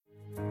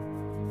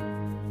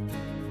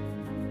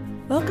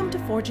Welcome to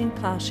Forging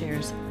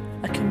Plowshares,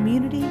 a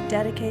community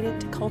dedicated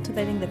to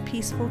cultivating the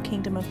peaceful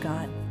kingdom of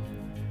God.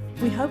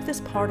 We hope this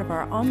part of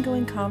our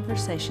ongoing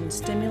conversation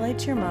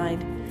stimulates your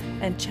mind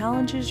and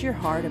challenges your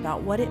heart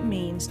about what it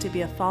means to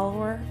be a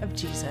follower of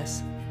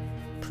Jesus.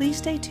 Please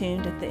stay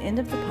tuned at the end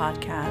of the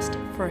podcast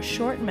for a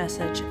short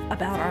message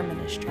about our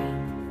ministry.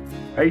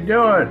 How you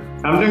doing?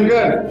 I'm doing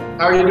good.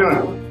 How are you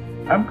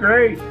doing? I'm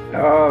great.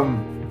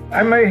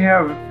 I may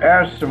have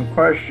asked some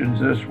questions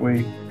this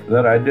week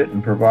that I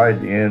didn't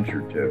provide the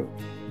answer to,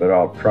 but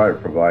I'll try to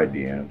provide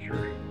the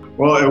answer.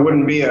 Well, it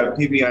wouldn't be a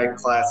PBI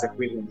classic.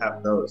 We didn't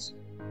have those.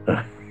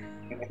 That's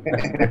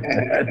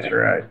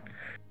right.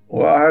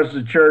 Well, how's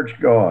the church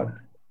going?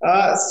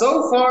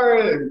 So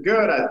far,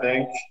 good, I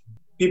think.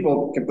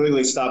 People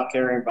completely stopped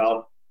caring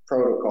about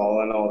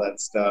protocol and all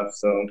that stuff.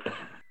 So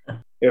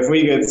if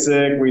we get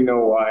sick, we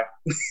know why.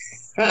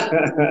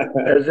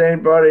 Has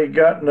anybody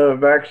gotten a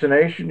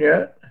vaccination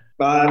yet?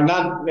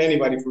 Not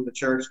anybody from the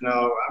church,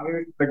 no. I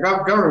mean, the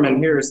government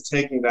here is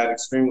taking that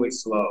extremely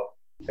slow.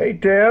 Hey,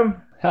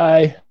 Tim.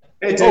 Hi.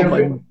 Hey,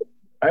 Tim.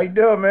 How you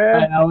doing,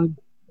 man? Hi, Alan.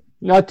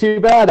 Not too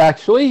bad,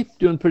 actually.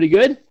 Doing pretty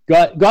good.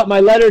 Got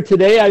my letter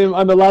today.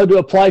 I'm allowed to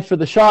apply for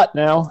the shot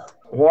now.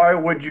 Why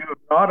would you have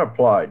not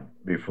applied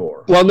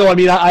before? Well, no, I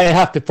mean, I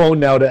have to phone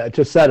now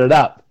to set it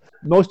up.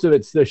 Most of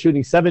they're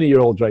shooting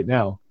 70-year-olds right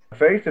now.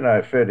 Faith and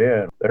I fit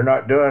in. They're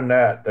not doing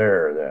that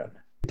there then.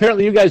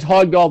 Apparently, you guys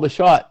hogged all the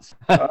shots.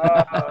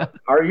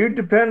 Are you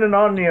dependent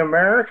on the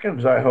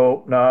Americans? I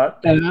hope not.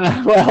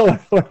 Well,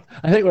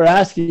 I think we're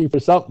asking for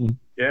something.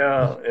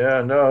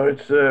 Yeah, no,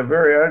 it's a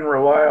very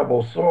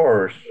unreliable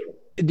source.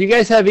 Do you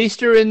guys have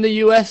Easter in the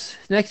U.S.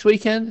 next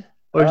weekend?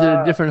 Or is it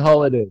a different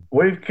holiday?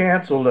 We've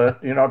canceled it.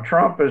 You know,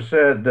 Trump has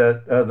said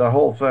that the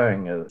whole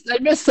thing is... I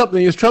missed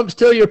something. Is Trump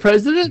still your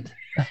president?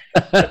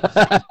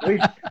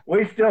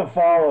 we still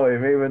follow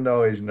him, even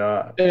though he's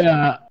not.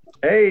 Yeah.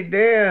 Hey,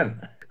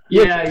 Dan.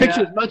 Your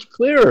picture's much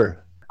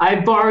clearer. I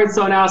borrowed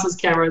someone else's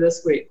camera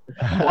this week.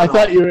 I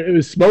thought it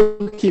was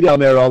smoky down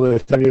there all the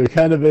time. You were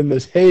kind of in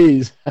this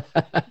haze.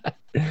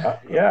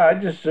 Yeah, I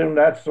just assumed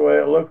that's the way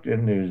it looked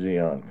in New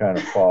Zealand, kind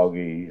of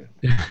foggy.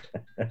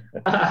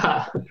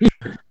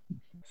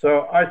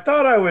 So I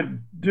thought I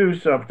would do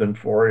something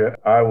for you.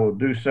 I will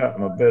do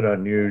something a bit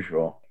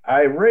unusual.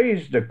 I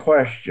raised a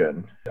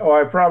question.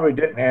 I probably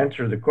didn't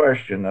answer the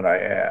question that I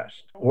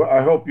asked. Well,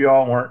 I hope you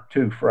all weren't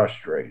too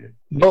frustrated.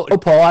 No,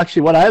 Paul,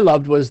 actually, what I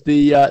loved was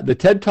the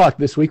TED Talk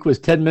this week was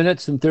 10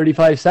 minutes and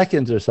 35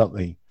 seconds or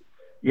something.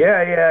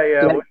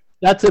 Yeah.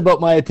 That's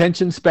about my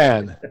attention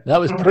span. That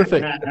was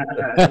perfect.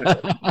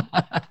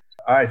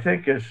 I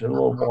think it's a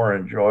little more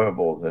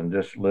enjoyable than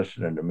just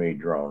listening to me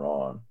drone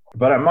on.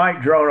 But I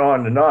might drone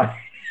on tonight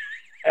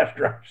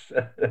after I've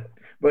said it.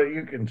 But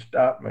you can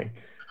stop me.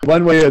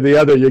 One way or the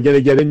other, you're going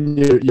to get in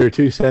your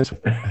 2 cents.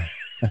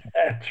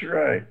 That's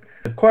right.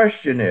 The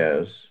question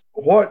is,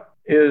 what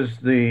is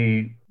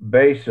the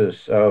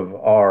basis of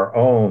our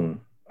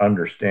own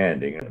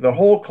understanding? The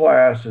whole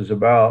class is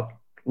about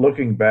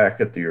looking back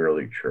at the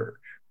early church.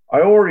 I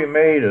already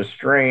made a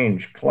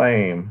strange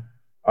claim.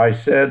 I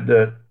said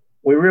that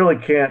we really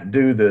can't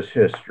do this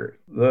history.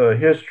 The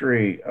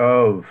history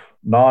of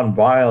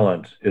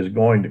nonviolence is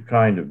going to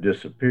kind of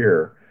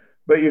disappear.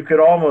 But you could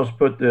almost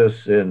put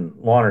this in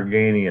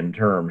Lonerganian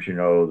terms,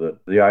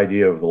 the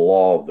idea of the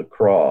law of the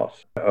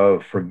cross,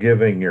 of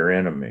forgiving your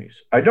enemies.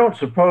 I don't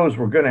suppose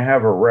we're going to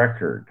have a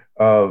record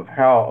of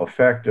how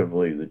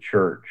effectively the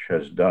church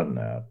has done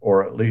that,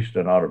 or at least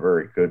not a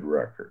very good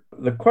record.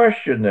 The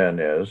question then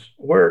is,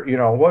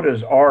 what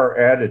is our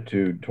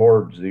attitude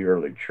towards the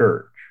early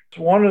church?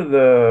 One of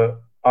the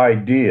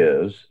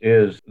ideas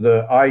is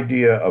the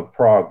idea of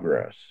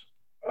progress.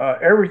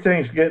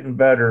 Everything's getting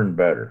better and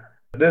better.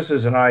 This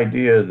is an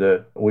idea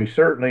that we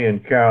certainly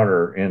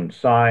encounter in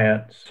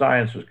science.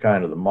 Science was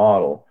kind of the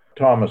model.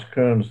 Thomas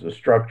Kuhn's The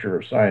Structure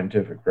of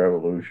Scientific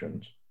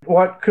Revolutions.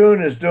 What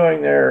Kuhn is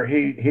doing there,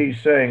 he's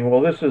saying,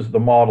 well, this is the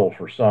model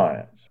for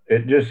science.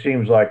 It just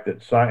seems like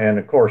that science, and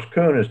of course,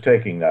 Kuhn is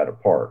taking that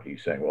apart.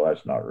 He's saying, well,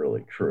 that's not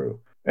really true.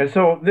 And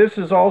so this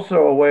is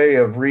also a way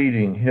of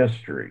reading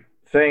history.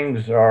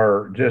 Things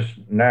are just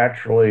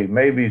naturally,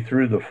 maybe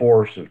through the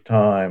force of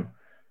time,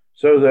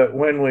 so that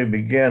when we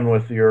begin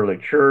with the early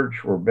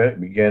church, we're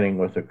beginning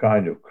with a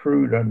kind of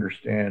crude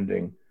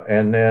understanding.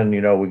 And then,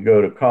 we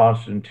go to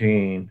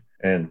Constantine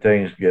and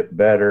things get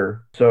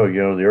better. So,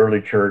 the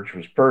early church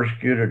was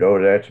persecuted.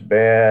 Oh, that's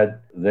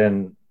bad.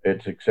 Then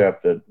it's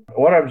accepted.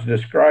 What I was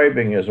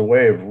describing is a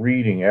way of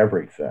reading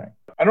everything.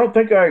 I don't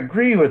think I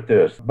agree with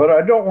this, but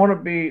I don't want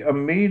to be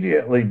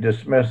immediately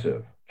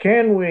dismissive.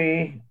 Can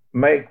we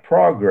make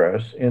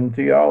progress in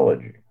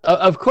theology?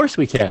 Of course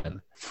we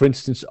can. For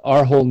instance,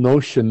 our whole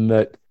notion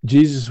that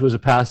Jesus was a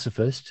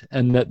pacifist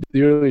and that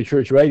the early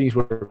church writings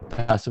were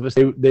pacifist,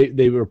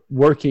 they were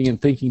working and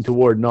thinking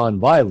toward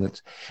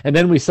nonviolence. And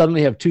then we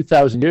suddenly have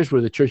 2,000 years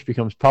where the church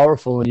becomes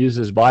powerful and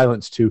uses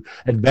violence to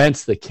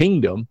advance the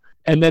kingdom.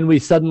 And then we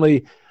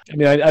suddenly I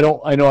mean,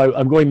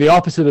 I'm going the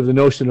opposite of the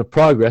notion of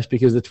progress,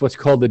 because it's what's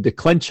called the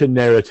declension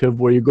narrative,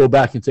 where you go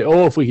back and say,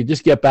 oh, if we could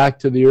just get back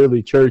to the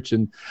early church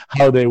and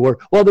how they were.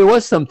 Well, there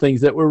was some things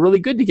that were really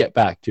good to get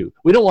back to.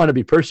 We don't want to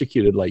be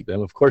persecuted like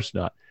them, of course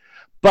not.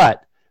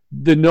 But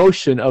the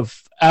notion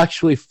of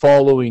actually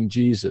following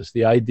Jesus,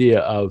 the idea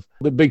of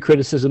the big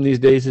criticism these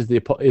days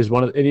is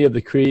one of any of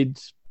the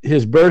creeds.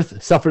 His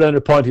birth suffered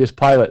under Pontius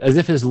Pilate, as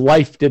if his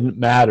life didn't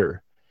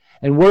matter.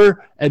 And we're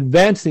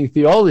advancing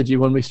theology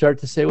when we start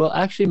to say, well,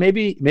 actually,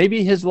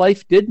 maybe his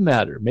life did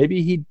matter.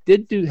 Maybe he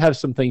did have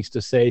some things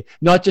to say,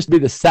 not just be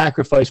the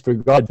sacrifice for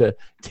God to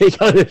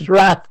take out his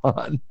wrath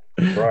on.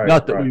 Right,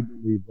 not that we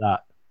believe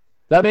that.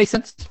 That makes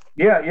sense?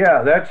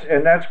 Yeah.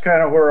 That's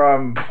kind of where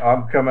I'm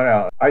coming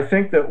out. I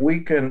think that we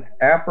can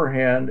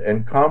apprehend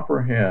and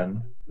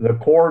comprehend the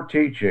core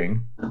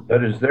teaching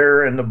that is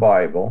there in the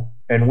Bible,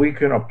 and we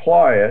can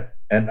apply it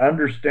and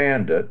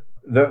understand it,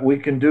 that we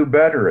can do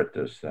better at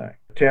this thing.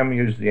 Tim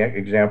used the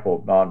example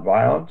of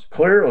nonviolence.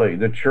 Clearly,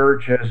 the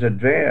church has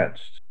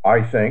advanced,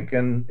 I think,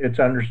 in its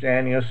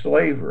understanding of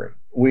slavery.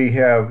 We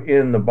have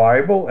in the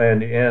Bible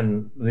and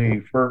in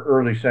the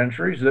early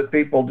centuries that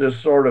people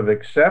just sort of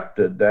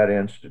accepted that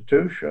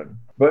institution.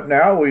 But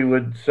now we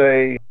would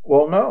say,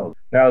 well, no.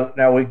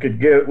 Now we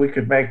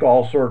could make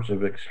all sorts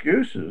of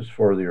excuses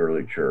for the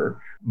early church.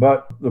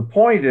 But the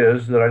point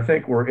is that I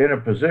think we're in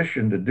a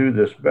position to do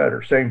this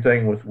better. Same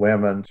thing with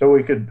women. So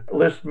we could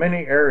list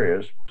many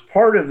areas.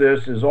 Part of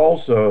this is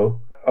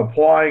also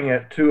applying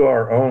it to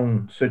our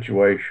own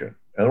situation.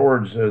 In other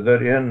words,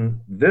 that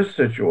in this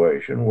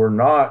situation, we're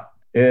not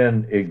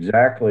in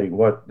exactly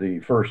what the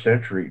first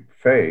century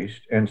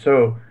faced. And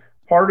so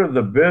part of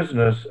the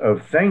business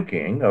of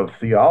thinking, of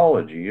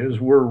theology, is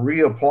we're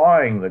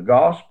reapplying the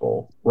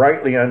gospel,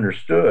 rightly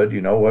understood,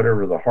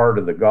 whatever the heart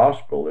of the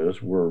gospel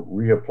is, we're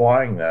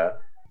reapplying that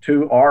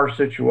to our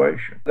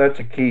situation. That's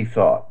a key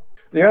thought.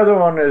 The other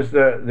one is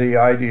the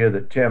idea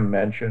that Tim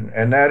mentioned,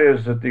 and that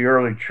is that the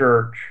early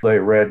church, they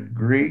read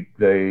Greek,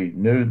 they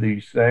knew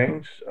these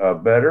things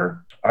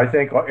better. I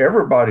think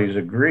everybody's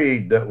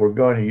agreed that we're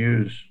going to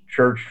use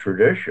church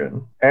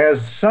tradition as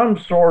some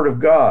sort of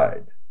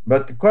guide.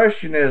 But the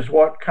question is,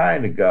 what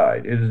kind of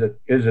guide?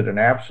 Is it an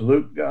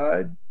absolute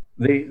guide?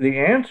 The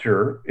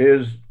answer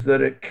is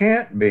that it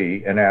can't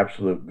be an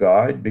absolute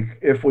guide.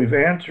 If we've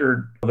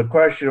answered the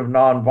question of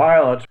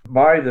nonviolence,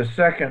 by the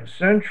second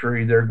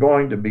century, they're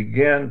going to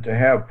begin to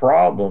have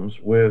problems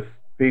with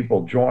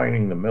people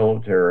joining the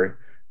military,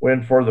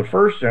 when for the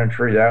first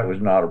century, that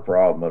was not a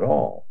problem at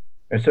all.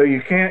 And so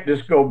you can't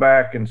just go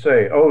back and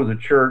say, oh, the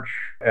church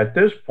at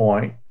this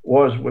point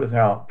was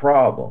without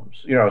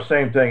problems.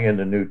 Same thing in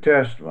the New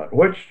Testament.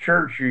 Which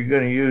church are you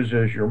going to use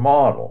as your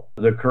model?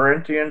 The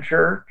Corinthian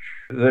church?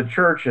 The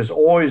church has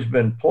always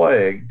been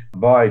plagued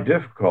by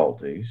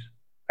difficulties.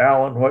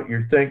 Alan, what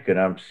you're thinking,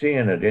 I'm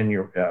seeing it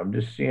I'm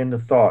just seeing the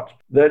thoughts.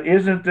 That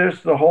isn't this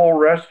the whole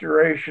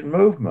restoration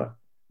movement?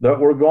 That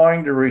we're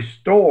going to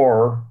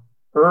restore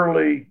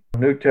early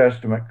New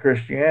Testament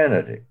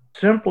Christianity.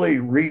 Simply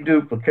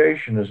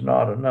reduplication is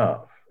not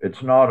enough.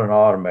 It's not an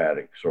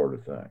automatic sort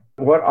of thing.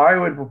 What I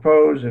would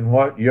propose and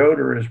what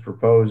Yoder is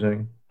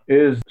proposing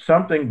is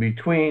something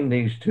between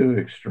these two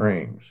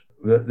extremes.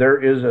 That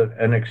there is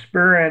an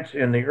experience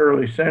in the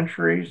early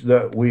centuries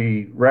that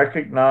we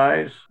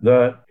recognize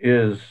that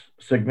is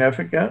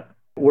significant.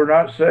 We're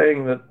not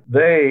saying that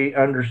they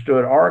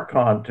understood our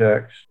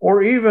context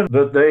or even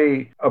that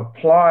they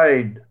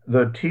applied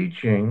the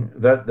teaching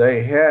that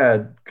they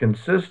had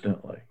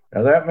consistently.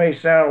 Now, that may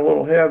sound a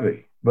little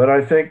heavy, but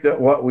I think that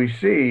what we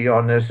see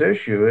on this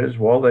issue is,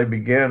 they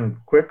began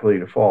quickly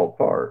to fall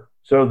apart.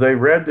 So they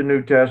read the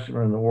New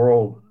Testament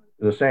in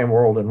the same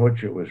world in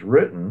which it was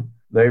written.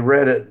 They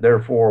read it,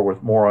 therefore,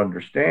 with more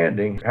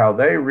understanding. How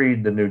they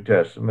read the New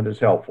Testament is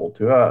helpful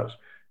to us.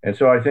 And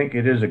so I think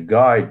it is a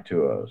guide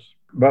to us.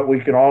 But we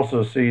can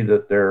also see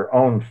that their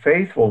own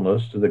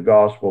faithfulness to the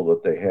gospel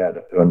that they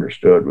had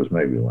understood was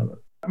maybe limited.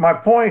 My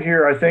point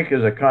here, I think,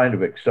 is a kind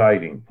of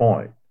exciting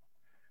point.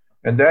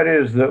 And that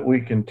is that we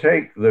can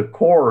take the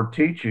core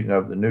teaching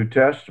of the New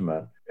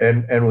Testament,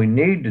 and we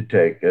need to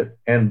take it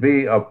and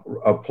be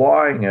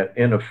applying it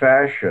in a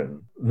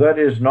fashion that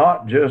is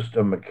not just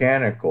a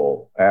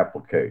mechanical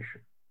application.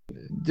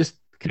 Just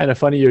kind of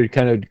funny you're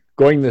kind of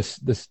going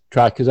this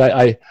track, because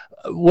I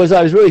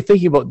was really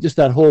thinking about just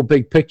that whole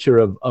big picture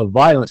of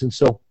violence. And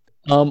so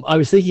I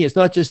was thinking it's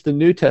not just the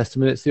New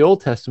Testament, it's the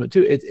Old Testament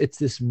too. It's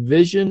this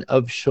vision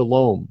of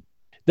shalom.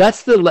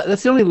 That's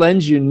the only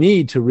lens you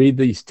need to read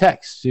these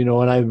texts, and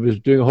I was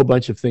doing a whole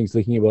bunch of things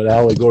thinking about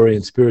allegory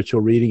and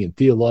spiritual reading and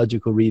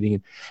theological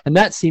reading, and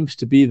that seems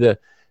to be the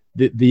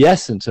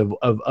essence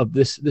of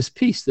this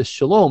piece, this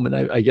shalom.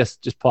 And I guess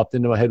just popped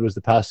into my head was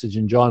the passage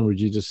in John where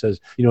Jesus says,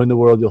 in the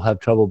world you'll have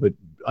trouble, but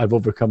I've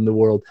overcome the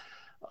world.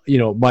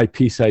 My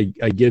peace I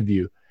give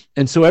you.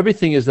 And so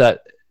everything is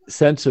that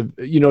sense of,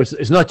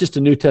 it's not just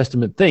a New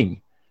Testament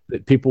thing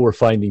that people were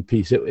finding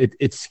peace.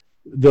 It's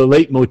the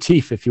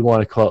leitmotif, if you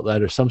want to call it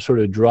that, or some sort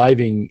of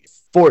driving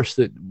force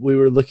that we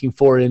were looking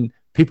for and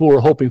people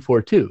were hoping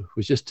for too,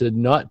 was just to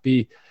not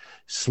be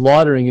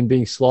slaughtering and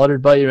being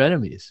slaughtered by your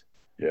enemies.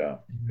 Yeah.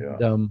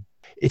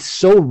 It's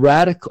so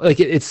radical. Like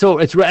it's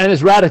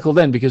radical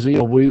then because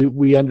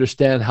we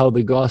understand how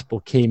the gospel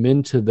came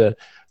into the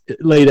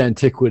late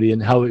antiquity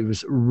and how it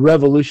was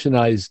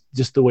revolutionized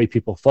just the way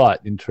people thought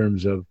in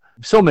terms of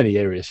so many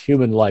areas,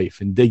 human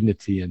life and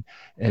dignity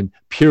and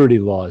purity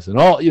laws and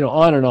all,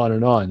 on and on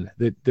and on,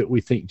 that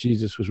we think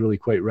Jesus was really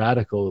quite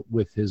radical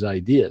with his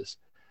ideas.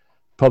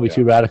 Probably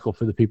too radical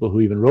for the people who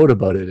even wrote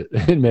about it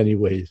in many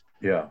ways.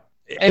 Yeah.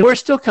 And we're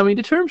still coming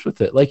to terms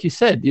with it. Like you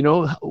said,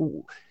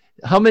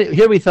 how many,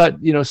 here we thought,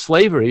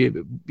 slavery,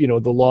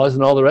 the laws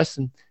and all the rest.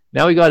 And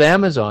now we got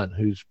Amazon,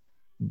 who's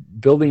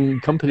building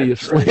a company of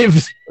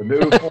slaves. A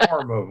new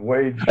form of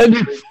wage. A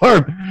new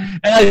form.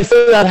 And I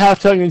say that half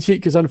tongue in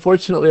cheek because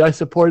unfortunately I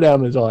support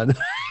Amazon.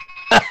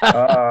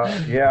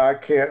 I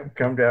can't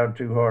come down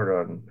too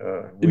hard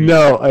on.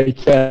 No, I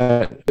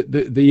can't.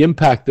 The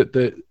impact that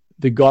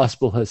the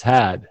gospel has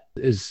had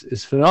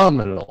is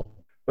phenomenal.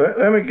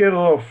 Let me get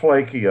a little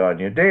flaky on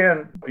you.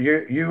 Dan,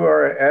 you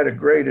are at a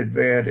great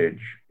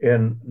advantage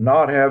in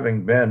not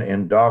having been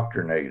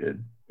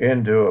indoctrinated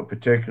into a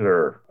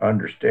particular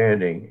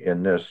understanding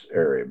in this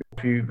area.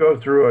 If you go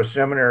through a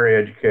seminary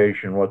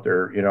education,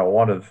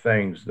 one of the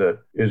things that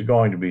is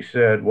going to be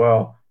said,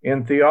 well,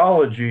 in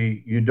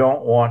theology, you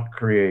don't want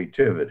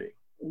creativity.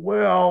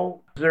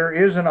 Well,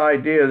 there is an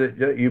idea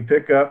that you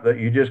pick up that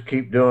you just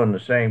keep doing the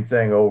same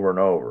thing over and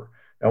over.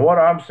 And what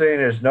I'm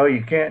saying is, no,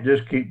 you can't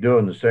just keep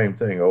doing the same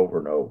thing over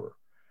and over,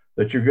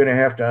 that you're going to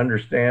have to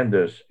understand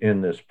this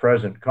in this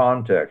present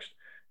context.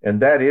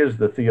 And that is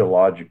the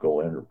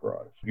theological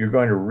enterprise. You're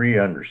going to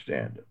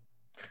re-understand it.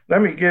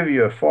 Let me give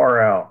you a far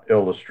out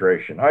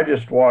illustration. I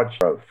just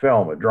watched a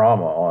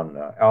drama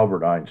on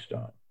Albert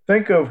Einstein.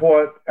 Think of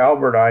what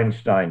Albert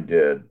Einstein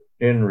did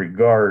in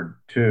regard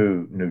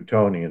to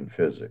Newtonian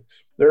physics.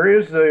 There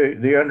is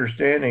the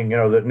understanding,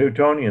 that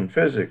Newtonian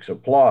physics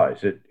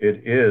applies.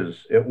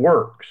 It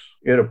works.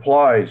 It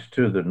applies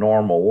to the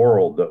normal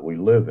world that we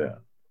live in.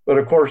 But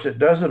of course, it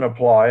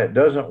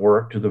doesn't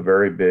work to the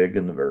very big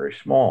and the very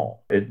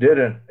small. It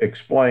didn't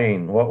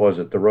explain,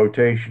 the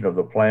rotation of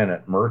the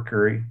planet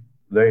Mercury.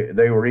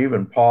 They were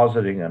even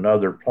positing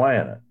another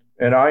planet.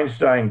 And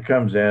Einstein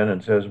comes in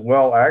and says,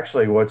 well,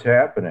 actually what's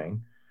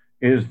happening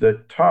is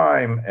that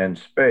time and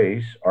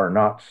space are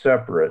not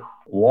separate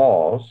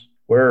laws.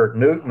 Where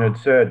Newton had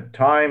said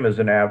time is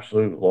an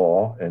absolute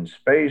law and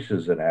space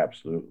is an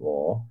absolute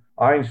law,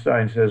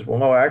 Einstein says, well,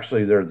 no,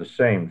 actually they're the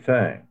same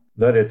thing.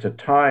 That it's a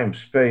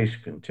time-space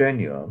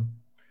continuum.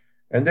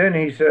 And then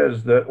he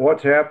says that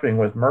what's happening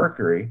with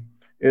Mercury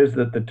is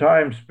that the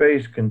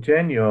time-space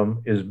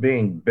continuum is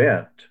being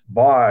bent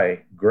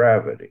by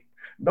gravity.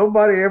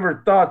 Nobody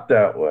ever thought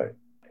that way.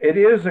 It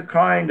is a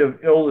kind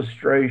of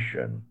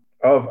illustration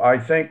of, I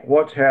think,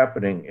 what's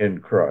happening in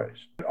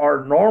Christ.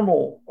 Our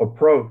normal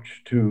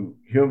approach to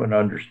human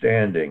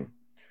understanding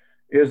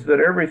is that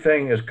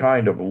everything is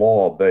kind of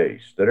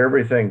law-based, that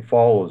everything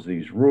follows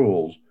these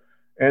rules.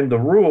 And the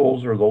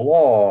rules or the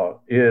law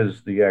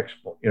is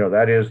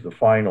that is the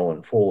final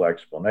and full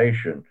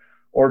explanation,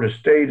 or to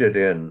state it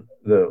in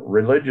the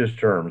religious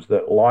terms,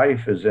 that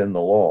life is in the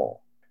law.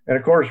 And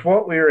of course,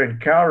 what we are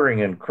encountering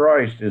in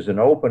Christ is an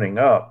opening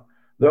up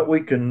that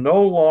we can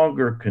no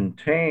longer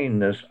contain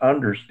this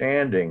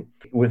understanding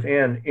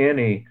within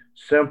any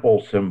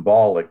simple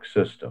symbolic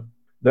system,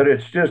 that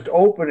it's just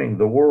opening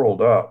the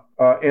world up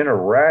in a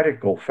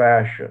radical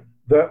fashion.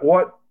 That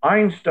what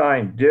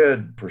Einstein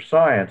did for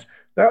science,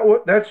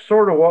 that's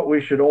sort of what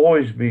we should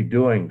always be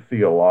doing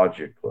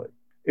theologically,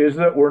 is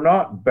that we're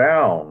not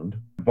bound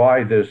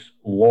by this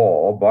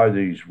law, by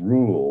these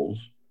rules,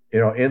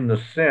 in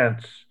the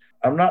sense,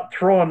 I'm not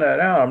throwing that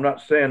out. I'm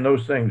not saying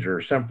those things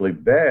are simply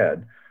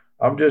bad.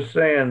 I'm just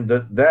saying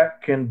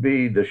that can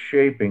be the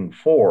shaping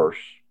force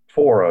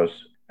for us.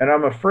 And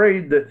I'm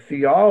afraid that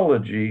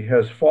theology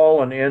has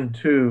fallen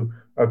into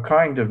a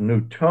kind of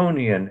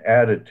Newtonian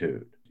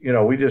attitude.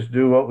 We just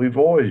do what we've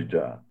always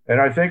done.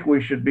 And I think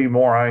we should be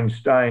more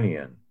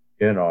Einsteinian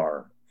in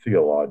our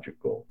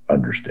theological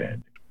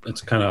understanding.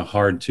 It's kind of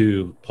hard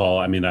too, Paul.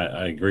 I mean,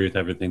 I agree with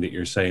everything that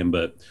you're saying,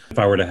 but if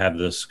I were to have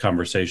this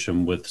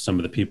conversation with some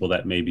of the people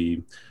that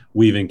maybe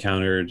we've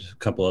encountered, a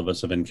couple of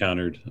us have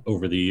encountered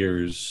over the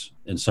years,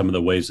 in some of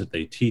the ways that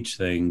they teach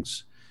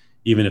things,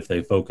 even if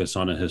they focus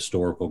on a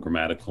historical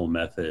grammatical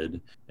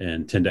method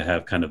and tend to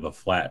have kind of a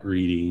flat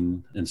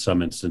reading in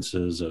some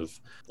instances of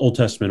Old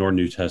Testament or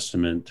New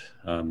Testament,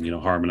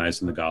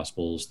 harmonizing the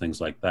Gospels,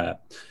 things like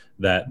that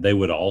they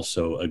would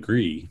also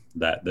agree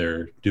that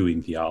they're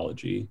doing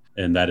theology,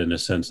 and that in a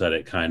sense that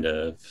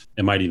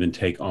it might even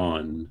take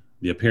on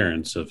the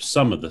appearance of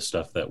some of the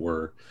stuff that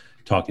we're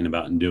talking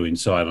about and doing.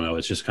 So I don't know,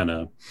 it's just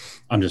I'm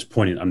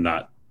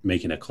not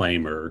making a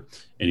claim or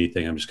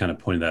anything. I'm just kind of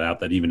pointing that out,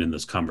 that even in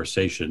this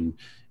conversation,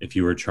 if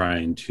you were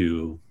trying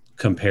to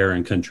compare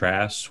and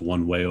contrast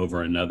one way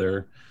over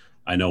another,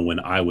 I know when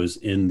I was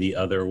in the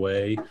other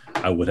way,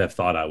 I would have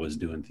thought I was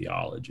doing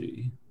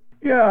theology.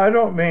 Yeah, I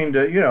don't mean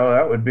to,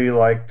 that would be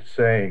like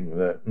saying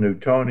that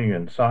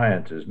Newtonian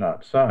science is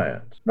not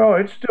science. No,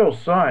 it's still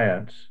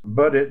science,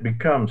 but it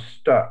becomes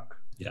stuck.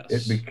 It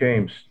Yes.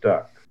 became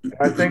stuck.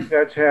 I think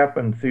that's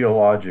happened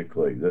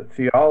theologically, that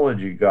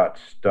theology got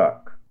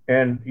stuck.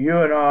 And you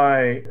and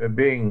I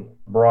being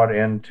brought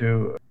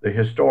into the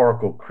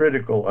historical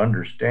critical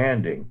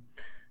understanding,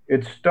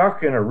 it's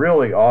stuck in a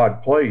really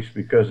odd place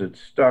because it's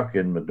stuck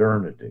in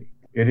modernity.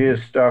 It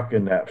is stuck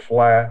in that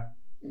flat,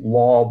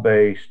 law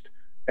based.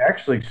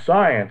 Actually,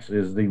 science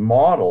is the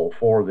model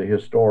for the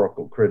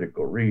historical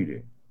critical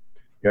reading.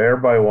 Yeah,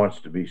 everybody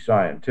wants to be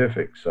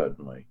scientific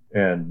suddenly.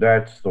 And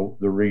that's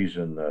the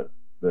reason that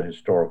the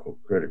historical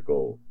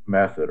critical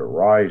method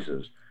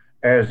arises,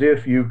 as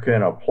if you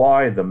can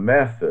apply the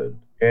method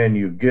and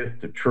you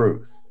get the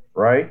truth,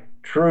 right?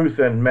 Truth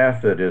and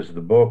Method is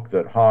the book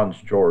that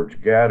Hans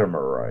Georg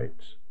Gadamer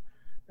writes.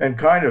 And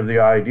kind of the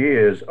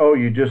idea is, oh,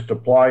 you just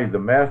apply the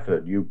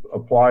method, you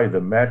apply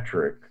the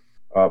metric,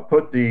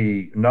 put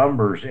the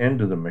numbers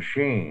into the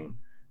machine,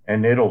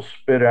 and it'll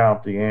spit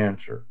out the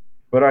answer.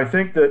 But I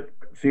think that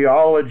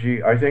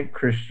I think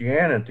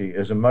Christianity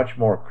is a much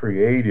more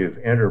creative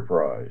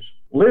enterprise.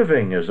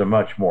 Living is a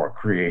much more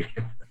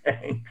creative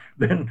thing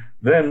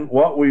than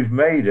what we've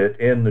made it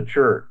in the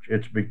church.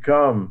 It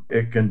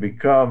can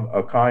become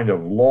a kind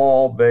of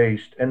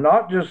law-based, and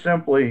not just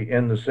simply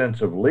in the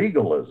sense of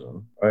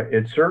legalism.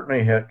 It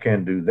certainly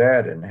can do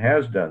that and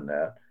has done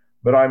that.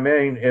 But I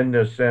mean in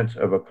the sense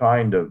of a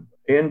kind of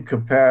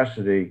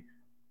incapacity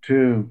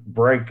to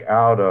break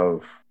out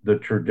of the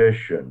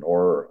tradition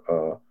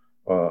or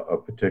a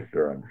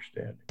particular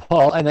understanding.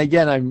 Paul, and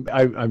again,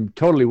 I'm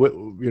totally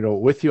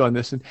with you on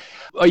this. And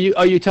are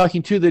you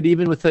talking too that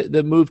even with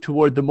the move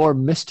toward the more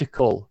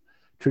mystical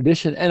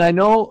tradition, and I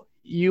know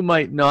you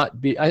might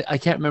not be, I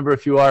can't remember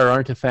if you are or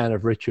aren't a fan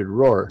of Richard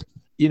Rohr.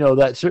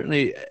 That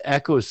certainly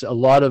echoes a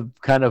lot of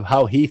kind of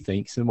how he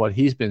thinks and what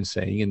he's been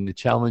saying and the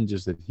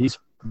challenges that he's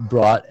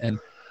brought. And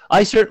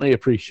I certainly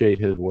appreciate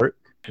his work.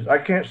 I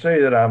can't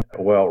say that I'm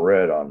well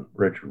read on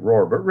Richard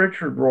Rohr, but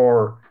Richard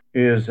Rohr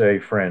is a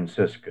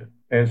Franciscan.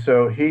 And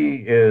so he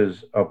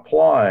is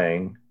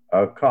applying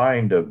a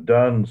kind of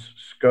Duns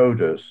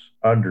Scotus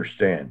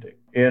understanding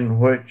in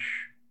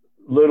which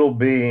little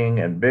being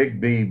and big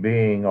B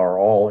being are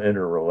all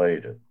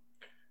interrelated.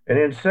 And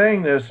in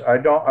saying this,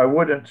 I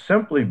wouldn't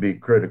simply be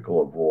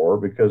critical of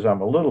Rohr, because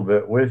I'm a little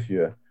bit with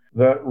you,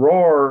 that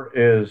Rohr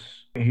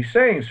he's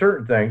saying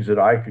certain things that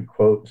I could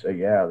quote and say,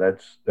 yeah,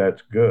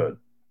 that's good.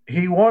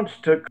 He wants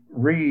to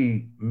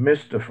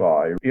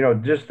remystify,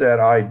 just that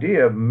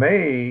idea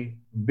may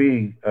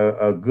be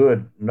a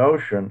good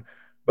notion,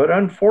 but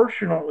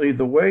unfortunately,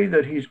 the way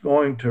that he's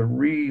going to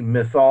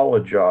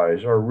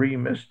re-mythologize or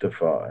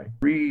remystify,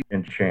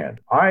 re-enchant,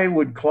 I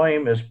would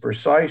claim is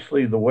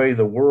precisely the way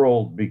the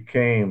world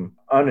became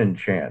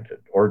unenchanted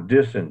or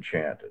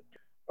disenchanted.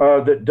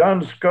 That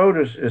Duns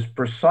Scotus is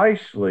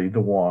precisely the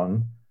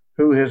one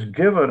who has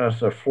given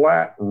us a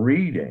flat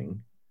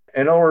reading.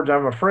 In other words,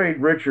 I'm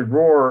afraid Richard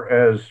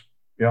Rohr,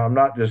 I'm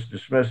not just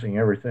dismissing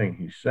everything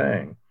he's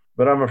saying,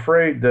 but I'm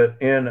afraid that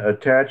in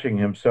attaching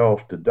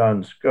himself to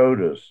Duns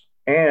Scotus,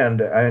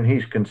 and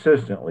he's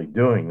consistently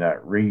doing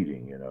that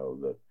reading,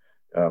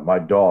 that my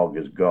dog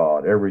is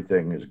God,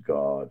 everything is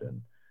God.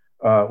 And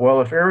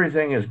well, if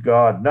everything is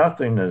God,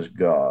 nothing is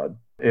God.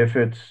 If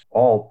it's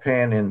all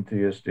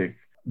panentheistic,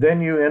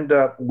 then you end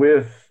up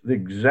with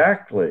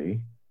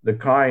exactly the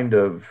kind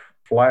of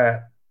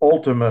flat,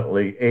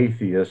 ultimately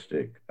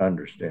atheistic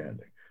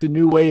understanding. The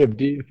new way of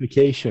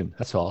deification,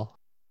 that's all.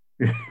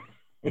 Yeah.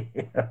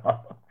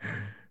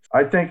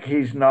 I think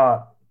he's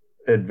not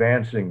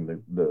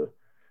advancing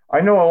I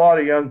know a lot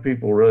of young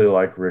people really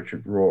like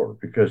Richard Rohr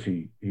because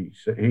he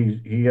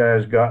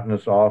has gotten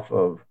us off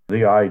of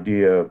the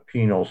idea of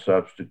penal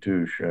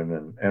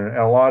substitution, and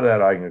a lot of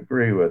that I can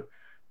agree with.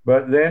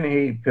 But then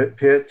he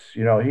pits,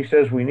 he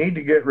says we need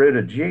to get rid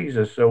of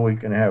Jesus so we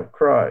can have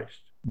Christ.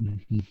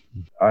 Mm-hmm.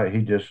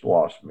 He just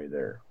lost me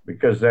there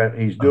because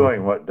he's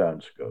doing what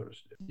Duns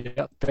Scotus did.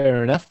 Yeah,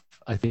 fair enough.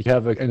 I think you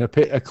have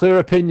a clear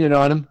opinion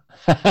on him.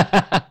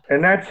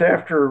 And that's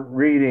after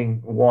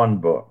reading one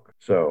book,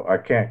 so I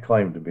can't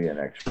claim to be an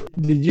expert.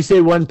 Did you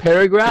say one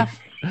paragraph?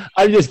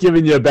 I'm just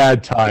giving you a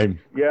bad time.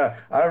 Yeah,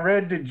 I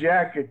read the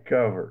jacket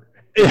cover.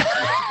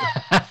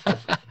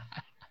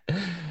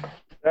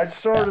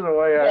 That's sort of the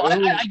way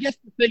I guess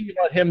the thing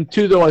about him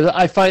too, though, is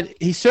I find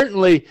he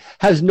certainly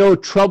has no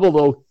trouble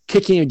though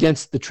kicking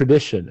against the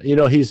tradition.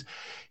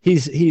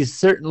 He's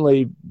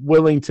certainly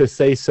willing to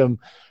say some,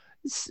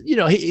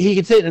 he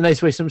can say it in a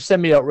nice way, some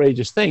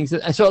semi-outrageous things.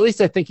 And so at least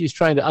I think he's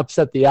trying to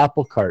upset the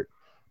apple cart.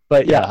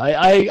 But yeah,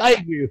 I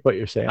agree with what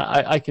you're saying.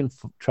 I can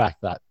track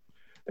that.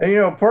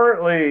 And,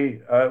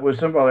 partly with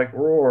somebody like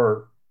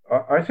Rohr,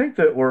 I think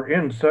that we're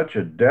in such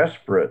a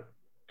desperate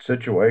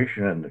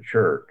situation in the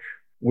church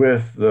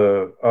with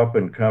the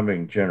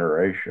up-and-coming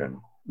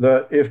generation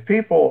that if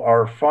people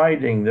are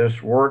finding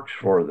this works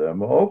for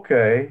them,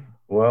 okay,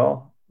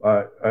 well,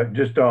 I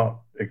just don't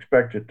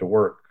expect it to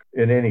work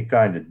in any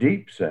kind of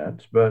deep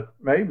sense, but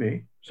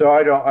maybe. So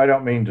I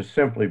don't mean to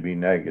simply be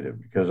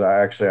negative, because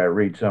I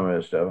read some of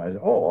this stuff and I say,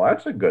 oh,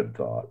 that's a good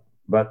thought.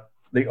 But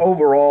the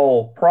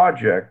overall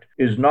project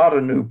is not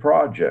a new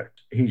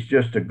project. He's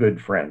just a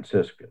good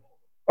Franciscan.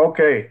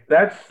 Okay,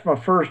 that's my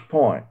first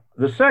point.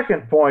 The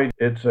second point,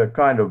 it's a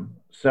kind of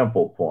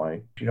simple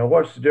point.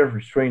 What's the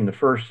difference between the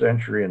first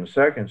century and the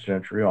second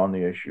century on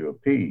the issue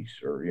of peace?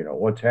 Or,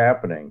 what's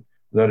happening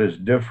that is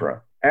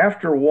different?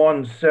 After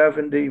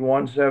 170,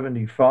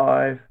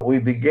 175, we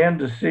begin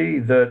to see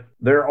that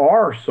there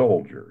are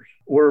soldiers.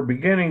 We're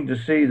beginning to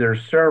see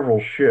there's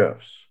several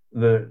shifts.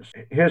 The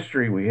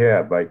history we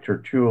have by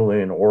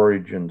Tertullian,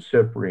 Origen,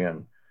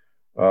 Cyprian,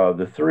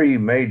 the three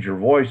major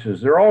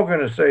voices, they're all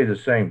going to say the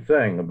same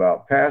thing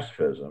about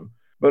pacifism.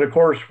 But of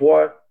course,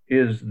 what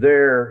is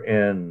there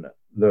in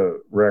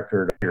the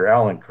record,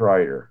 Alan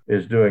Kreider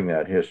is doing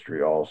that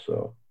history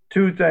also.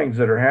 Two things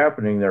that are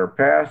happening: there are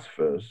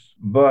pacifists,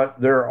 but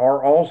there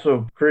are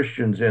also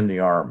Christians in the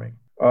army.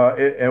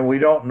 And we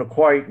don't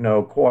quite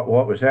know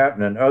what was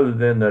happening, other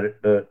than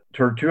that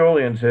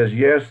Tertullian says,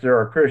 yes, there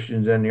are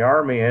Christians in the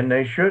army, and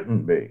they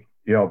shouldn't be.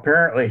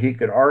 Apparently he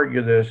could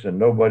argue this and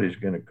nobody's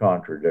going to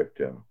contradict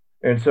him.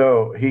 And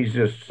so he's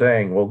just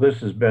saying, well, this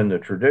has been the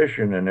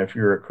tradition, and if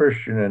you're a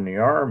Christian in the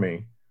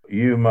army,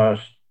 you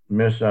must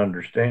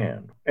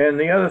misunderstand. And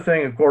the other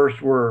thing, of course,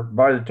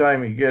 by the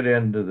time you get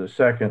into the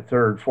second,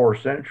 third,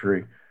 fourth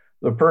century,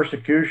 the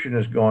persecution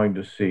is going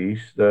to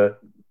cease. That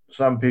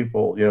some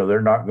people,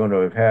 they're not going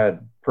to have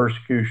had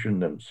persecution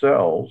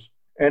themselves.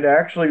 And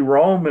actually,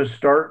 Rome is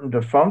starting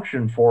to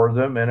function for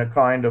them in a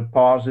kind of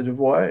positive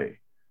way.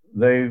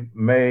 They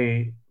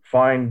may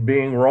find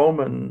being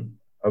Roman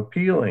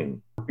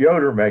appealing.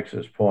 Yoder makes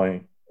this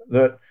point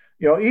that,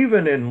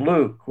 even in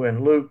Luke,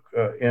 when Luke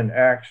in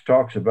Acts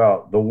talks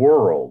about the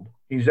world,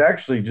 he's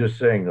actually just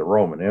saying the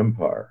Roman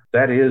Empire.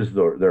 That is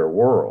their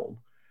world.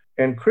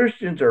 And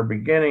Christians are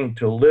beginning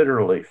to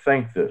literally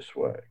think this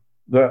way.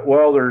 That,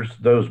 well, there's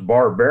those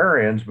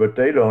barbarians, but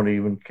they don't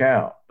even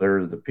count.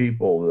 They're the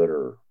people that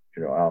are,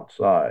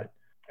 outside.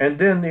 And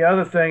then the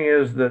other thing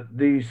is that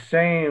these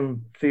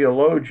same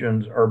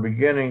theologians are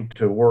beginning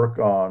to work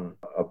on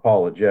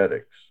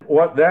apologetics.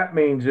 What that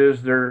means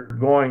is they're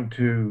going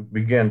to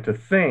begin to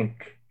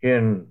think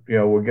in,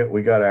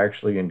 we got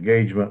actually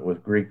engagement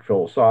with Greek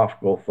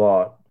philosophical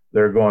thought.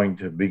 They're going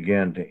to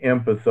begin to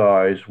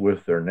empathize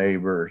with their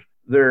neighbors.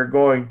 They're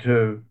going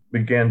to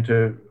begin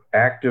to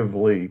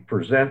actively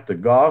present the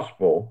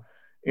gospel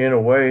in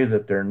a way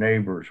that their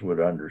neighbors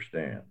would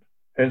understand.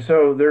 And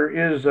so there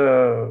is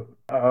a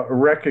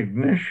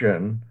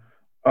recognition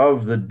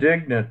of the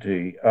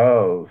dignity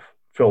of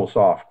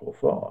philosophical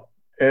thought.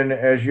 And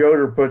as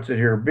Yoder puts it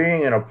here,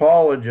 being an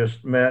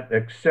apologist meant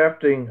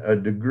accepting a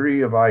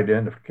degree of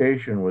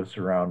identification with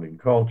surrounding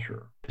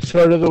culture.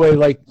 Sort of the way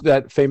like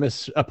that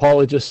famous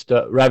apologist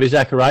Ravi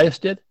Zacharias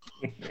did?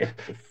 Yes.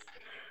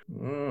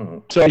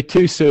 Sorry,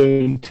 too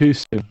soon.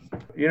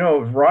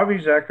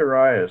 Ravi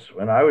Zacharias,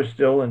 when I was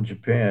still in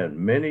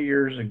Japan many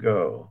years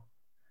ago,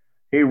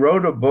 he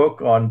wrote a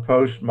book on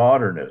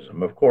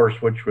postmodernism, of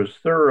course, which was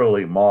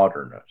thoroughly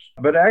modernist.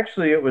 But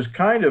actually, it was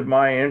kind of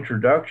my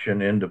introduction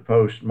into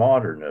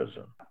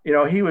postmodernism.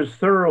 He was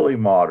thoroughly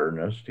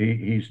modernist.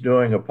 He's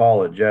doing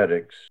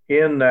apologetics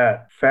in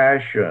that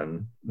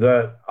fashion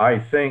that I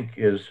think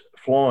is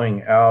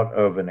flowing out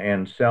of an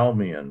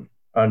Anselmian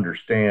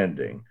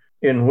understanding,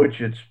 in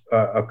which it's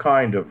a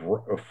kind of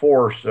a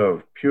force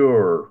of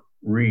pure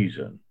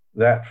reason.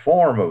 That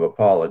form of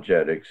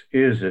apologetics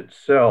is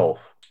itself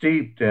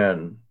steeped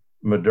in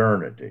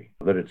modernity,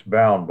 that it's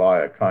bound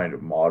by a kind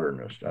of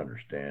modernist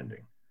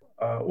understanding.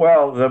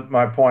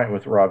 My point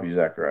with Ravi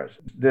Zacharias,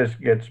 this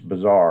gets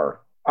bizarre.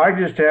 I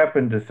just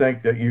happen to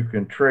think that you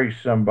can trace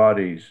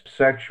somebody's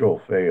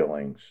sexual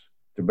failings,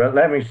 but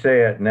let me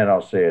say it and then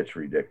I'll say it's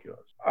ridiculous.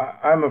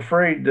 I'm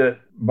afraid that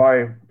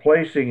by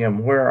placing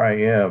him where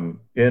I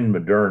am in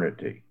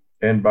modernity,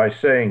 and by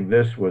saying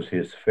this was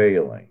his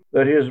failing,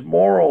 that his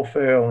moral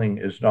failing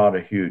is not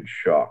a huge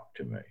shock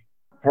to me.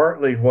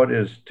 Partly what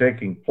is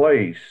taking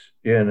place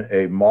in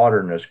a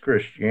modernist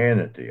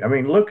Christianity. I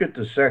mean, look at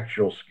the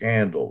sexual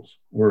scandals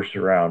we're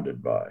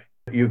surrounded by.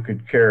 You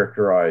could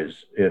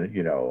characterize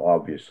it,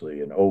 obviously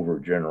an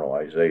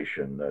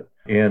overgeneralization, that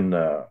in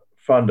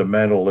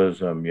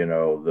fundamentalism,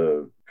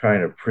 the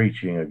kind of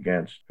preaching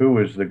against, who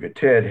was the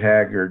Ted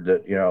Haggard,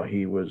 that,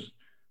 he was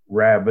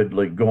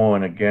rabidly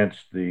going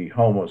against the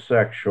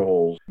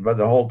homosexuals, but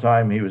the whole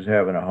time he was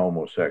having a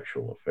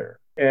homosexual affair.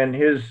 And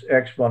his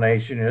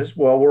explanation is,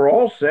 well, we're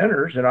all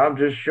sinners, and I'm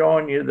just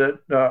showing you that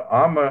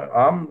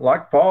I'm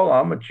like Paul,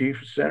 I'm a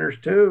chief of sinners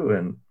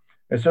too.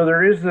 And so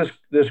there is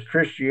this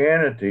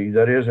Christianity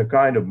that is a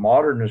kind of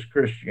modernist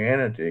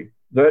Christianity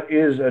that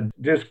is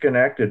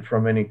disconnected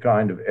from any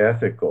kind of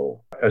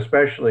ethical,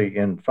 especially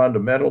in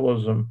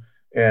fundamentalism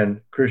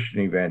and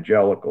Christian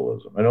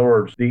evangelicalism. In other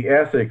words, the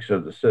ethics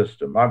of the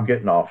system. I'm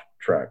getting off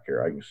track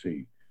here. I can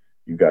see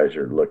you guys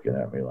are looking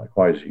at me like,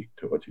 what's he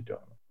doing?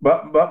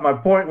 But my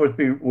point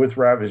with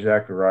Ravi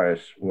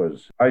Zacharias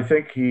was, I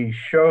think he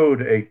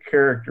showed a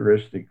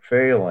characteristic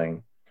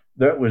failing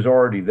that was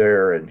already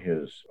there in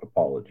his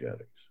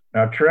apologetics.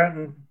 Now,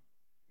 Trenton,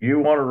 you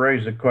want to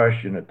raise a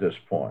question at this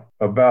point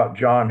about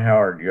John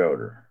Howard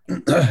Yoder.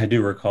 I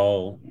do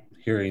recall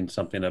hearing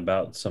something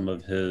about some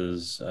of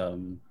his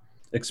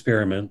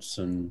experiments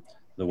and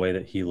the way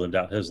that he lived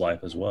out his life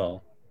as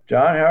well.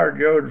 John Howard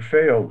Yoder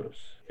failed us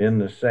in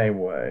the same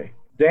way.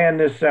 Dan,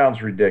 this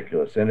sounds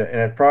ridiculous, and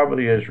it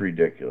probably is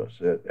ridiculous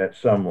at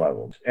some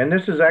levels. And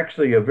this is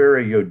actually a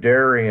very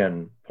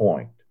Yoderian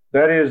point.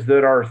 That is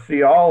that our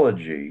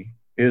theology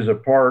is a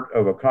part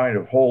of a kind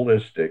of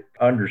holistic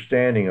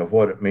understanding of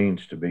what it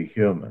means to be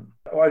human.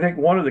 I think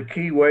one of the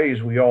key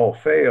ways we all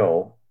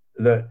fail,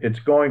 that it's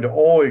going to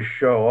always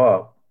show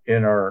up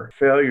in our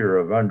failure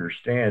of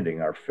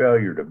understanding, our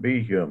failure to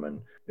be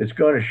human, it's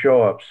going to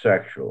show up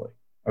sexually.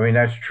 I mean,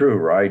 that's true,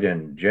 right,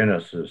 in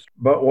Genesis.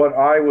 But what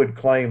I would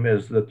claim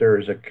is that there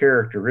is a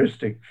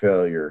characteristic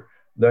failure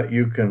that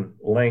you can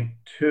link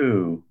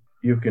to,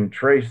 you can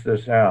trace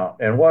this out.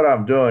 And what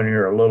I'm doing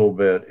here a little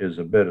bit is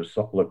a bit of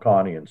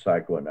Lacanian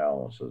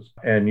psychoanalysis.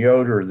 And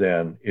Yoder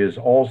then is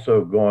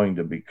also going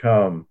to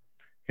become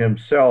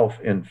himself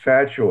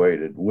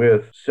infatuated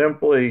with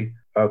simply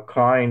a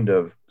kind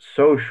of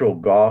social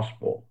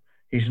gospel.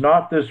 He's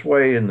not this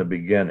way in the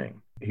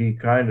beginning. He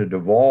kind of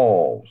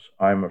devolves,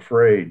 I'm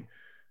afraid,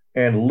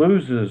 and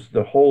loses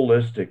the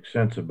holistic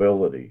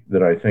sensibility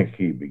that I think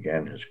he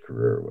began his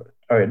career with.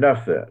 All right,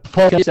 enough of that.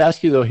 Paul, can I just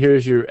ask you, though, here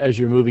as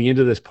you're moving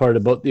into this part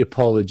about the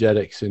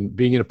apologetics and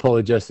being an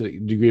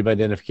apologetic degree of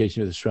identification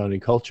with the surrounding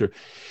culture,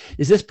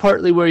 is this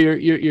partly where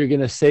you're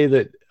going to say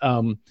that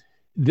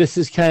this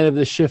is kind of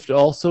the shift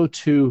also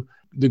to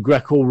the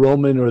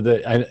Greco-Roman, or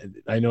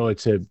I know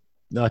it's a,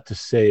 not to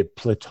say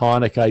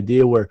Platonic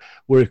idea, where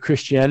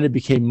Christianity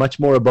became much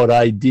more about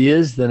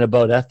ideas than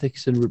about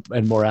ethics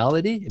and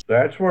morality?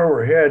 That's where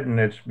we're heading.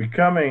 It's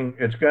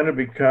going to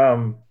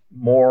become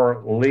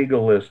more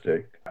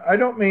legalistic. I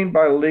don't mean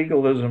by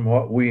legalism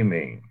what we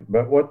mean,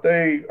 but what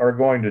they are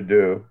going to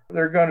do,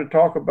 they're going to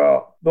talk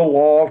about the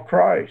law of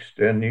Christ,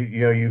 and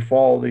you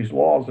follow these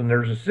laws, and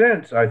there's a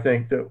sense, I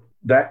think,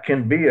 that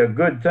can be a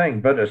good thing,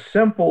 but a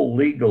simple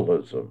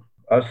legalism,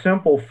 a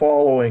simple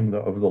following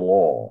of the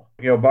law.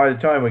 By the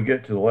time we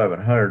get to the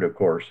 1100, of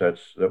course,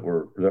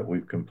 that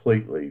we've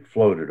completely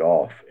floated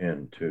off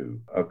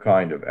into a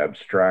kind of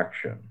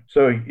abstraction.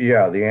 So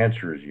yeah, the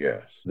answer is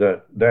yes,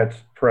 that's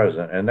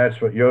present, and that's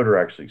what Yoder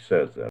actually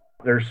says. That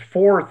there's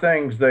 4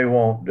 things they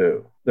won't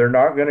do. They're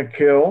not going to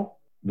kill.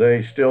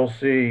 They still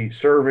see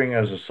serving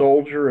as a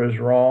soldier as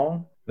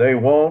wrong. They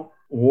won't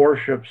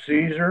worship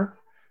Caesar,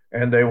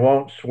 and they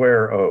won't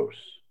swear oaths.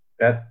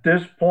 At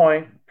this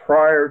point,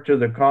 prior to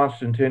the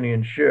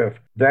Constantinian shift,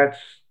 that's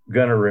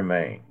going to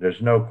remain.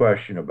 There's no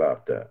question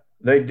about that.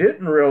 They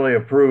didn't really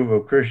approve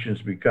of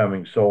Christians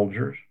becoming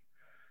soldiers.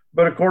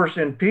 But of course,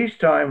 in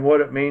peacetime, what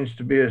it means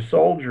to be a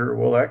soldier,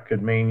 well, that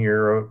could mean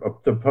you're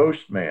the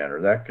postman,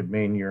 or that could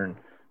mean you're in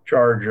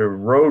charge of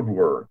road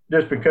work.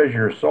 Just because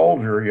you're a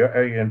soldier,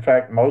 in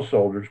fact, most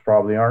soldiers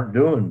probably aren't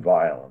doing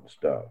violent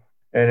stuff.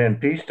 And in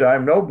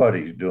peacetime,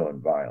 nobody's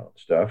doing violent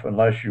stuff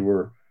unless you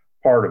were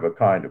part of a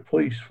kind of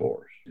police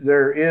force.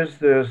 There is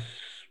this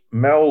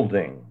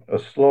melding, a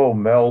slow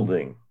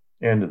melding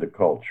into the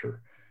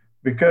culture,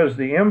 because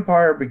the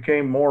empire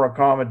became more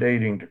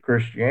accommodating to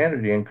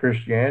Christianity, and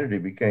Christianity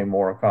became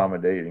more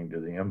accommodating to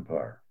the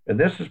empire. And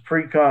this is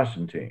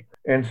pre-Constantine.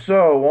 And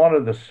so one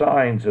of the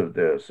signs of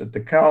this at the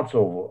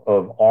Council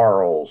of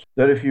Arles,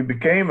 that if you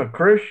became a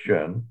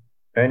Christian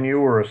and you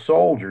were a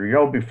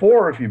soldier,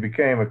 before, if you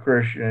became a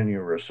Christian and you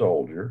were a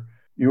soldier,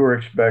 you were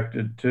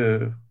expected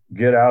to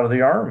get out of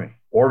the army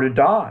or to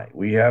die.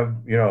 We have,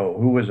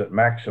 who was it,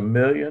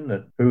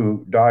 Maximilian,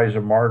 who dies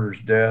a martyr's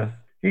death.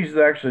 He's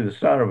actually the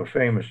son of a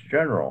famous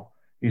general.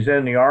 He's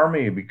in the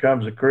army, he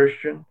becomes a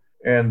Christian,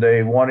 and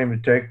they want him to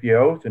take the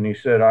oath. And he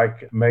said, I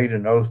made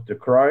an oath to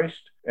Christ,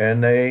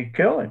 and they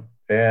kill him.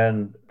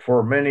 And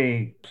for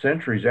many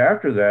centuries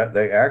after that,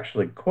 they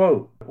actually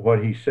quote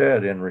what he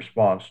said in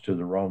response to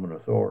the Roman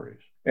authorities.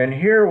 And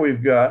here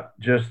we've got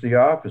just the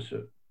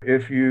opposite.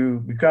 If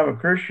you become a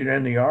Christian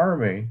in the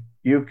army,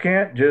 you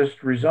can't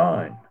just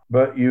resign,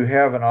 but you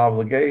have an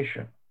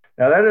obligation.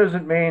 Now, that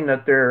doesn't mean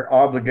that their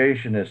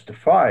obligation is to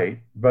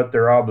fight, but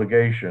their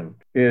obligation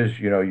is,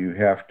 you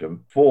have to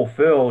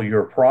fulfill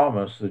your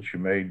promise that you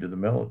made to the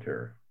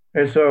military.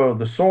 And so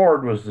the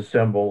sword was the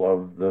symbol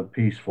of the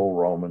peaceful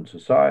Roman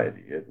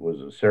society. It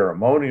was a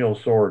ceremonial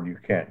sword. You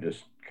can't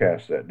just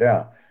cast that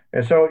down.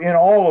 And so in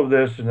all of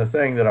this, and the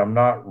thing that I'm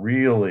not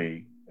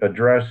really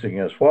addressing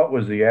is, what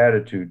was the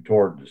attitude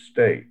toward the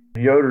state?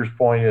 Yoder's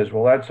point is,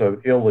 well, that's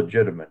an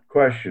illegitimate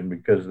question,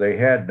 because they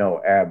had no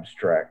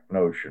abstract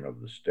notion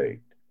of the state.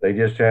 They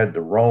just had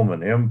the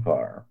Roman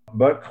Empire.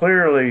 But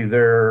clearly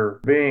they're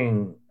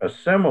being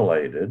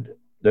assimilated,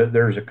 that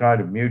there's a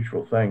kind of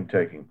mutual thing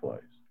taking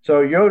place.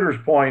 So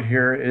Yoder's point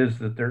here is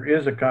that there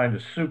is a kind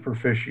of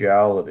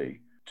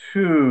superficiality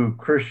to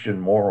Christian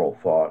moral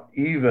thought,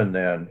 even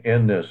then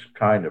in this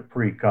kind of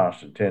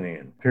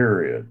pre-Constantinian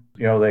period.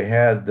 They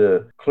had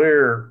the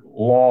clear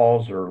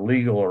laws or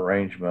legal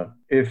arrangement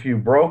if you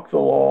broke the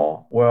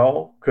law,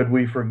 well, could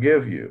we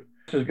forgive you?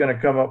 This is going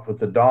to come up with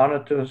the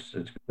Donatists.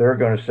 They're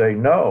going to say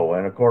no.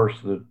 And of course,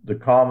 the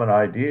common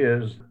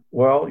idea is,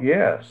 well,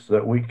 yes,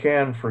 that we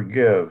can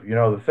forgive. You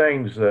know, the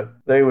things that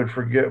they would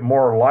forgive,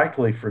 more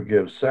likely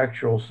forgive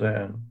sexual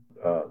sin.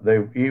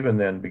 They even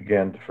then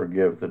began to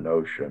forgive the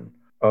notion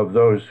of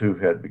those who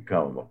had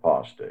become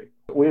apostate.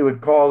 We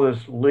would call this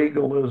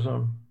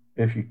legalism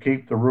if you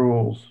keep the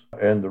rules,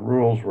 and the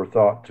rules were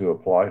thought to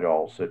apply to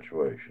all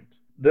situations.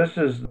 This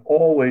is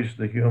always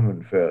the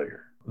human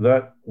failure,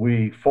 that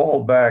we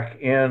fall back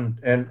in,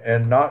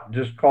 and not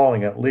just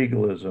calling it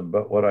legalism,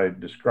 but what I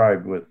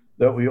described with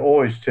that we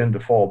always tend to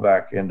fall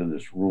back into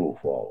this rule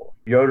follow.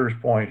 Yoder's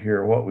point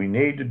here, what we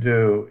need to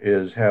do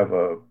is have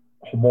a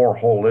more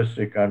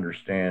holistic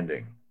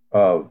understanding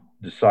of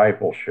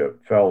discipleship,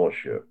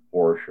 fellowship,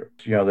 worship.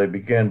 You know, they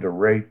begin to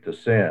rate the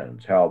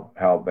sins.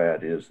 How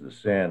bad is the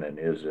sin, and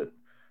is it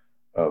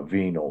a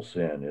venial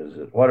sin? Is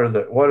it what are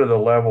the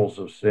levels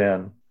of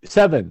sin?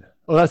 7.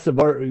 Well, that's the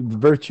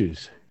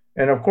virtues.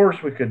 And of course,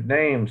 we could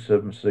name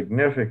some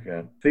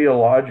significant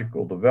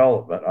theological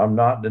development. I'm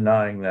not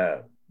denying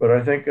that. But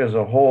I think as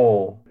a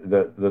whole,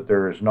 that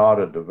there is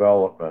not a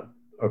development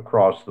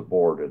across the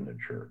board in the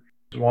church.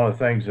 It's one of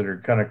the things that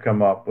are kind of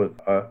come up with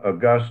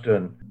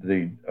Augustine,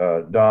 the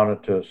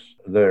Donatists.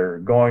 They're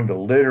going to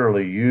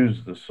literally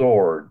use the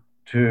sword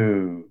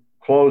to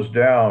close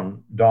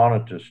down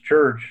Donatist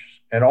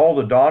church. And all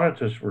the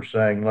Donatists were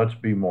saying, let's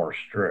be more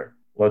strict.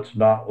 Let's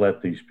not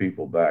let these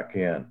people back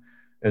in.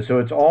 And so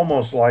it's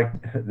almost like,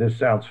 this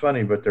sounds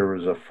funny, but there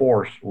was a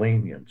forced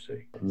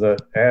leniency that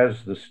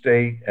as the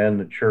state and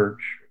the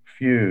church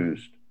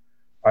fused,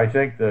 I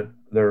think that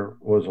there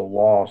was a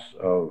loss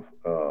of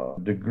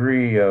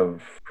degree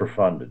of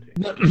profundity.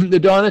 The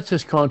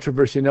Donatist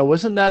controversy, now,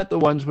 wasn't that the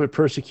ones where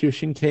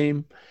persecution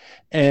came?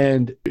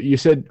 And you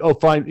said, oh,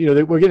 fine, you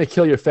know, we're going to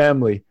kill your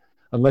family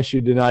unless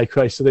you deny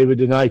Christ. So they would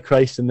deny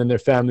Christ, and then their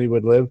family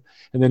would live.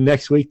 And then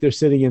next week they're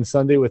sitting in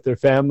Sunday with their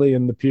family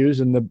in the pews,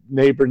 and the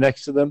neighbor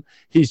next to them,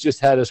 he's just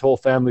had his whole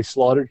family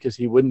slaughtered because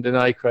he wouldn't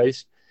deny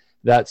Christ.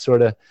 That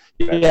sort of,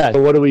 yeah.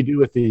 So what do we do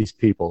with these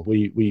people?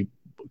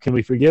 Can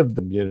we forgive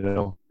them, you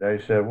know? They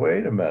said,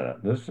 wait a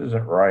minute, this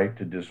isn't right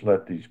to just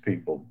let these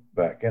people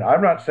back in.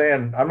 I'm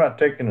not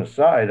taking a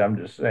side. I'm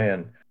just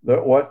saying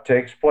that what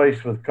takes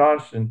place with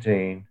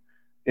Constantine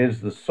is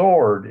the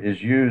sword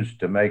is used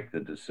to make the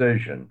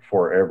decision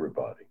for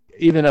everybody.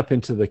 Even up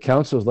into the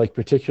councils, like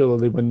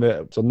particularly when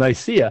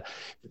Nicaea,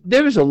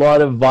 there was a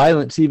lot of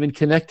violence even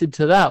connected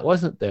to that,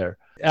 wasn't there?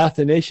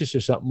 Athanasius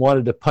or something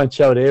wanted to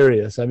punch out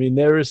Arius. I mean,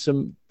 there was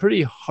some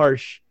pretty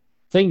harsh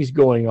things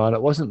going on.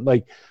 It wasn't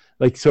like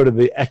sort of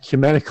the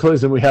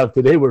ecumenicalism we have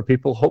today, where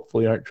people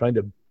hopefully aren't trying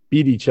to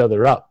beat each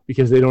other up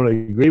because they don't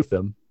agree with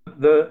them.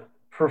 The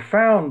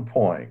profound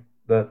point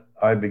that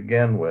I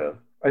begin with,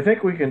 I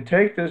think we can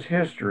take this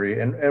history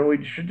and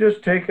we should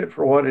just take it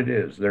for what it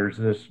is. There's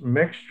this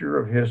mixture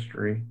of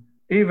history,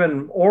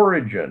 even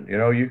Origen, you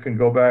know, you can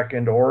go back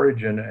into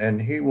Origen and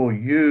he will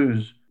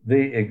use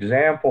the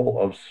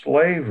example of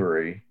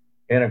slavery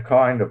in a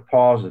kind of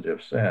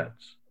positive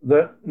sense,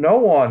 that no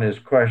one is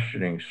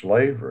questioning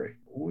slavery.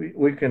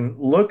 We can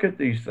look at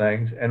these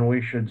things and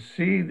we should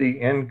see the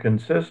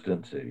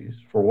inconsistencies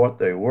for what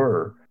they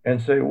were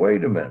and say,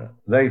 wait a minute,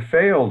 they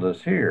failed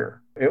us here.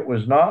 It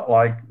was not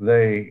like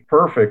they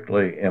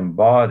perfectly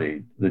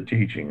embodied the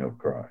teaching of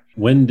Christ.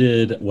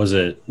 Was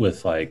it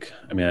with I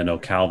know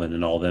Calvin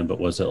and all them, but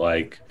was it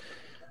like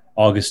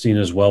Augustine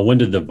as well? When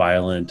did the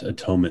violent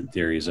atonement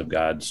theories of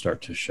God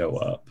start to show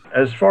up?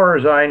 As far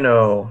as I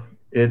know,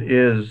 it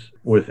is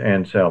with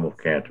Anselm of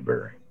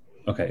Canterbury.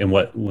 Okay, and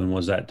when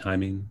was that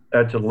timing?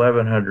 That's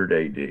 1100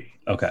 AD.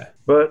 Okay.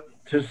 But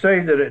to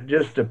say that it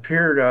just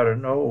appeared out of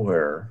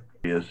nowhere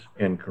is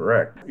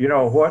incorrect. You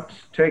know, what's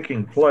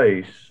taking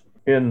place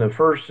in the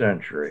first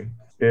century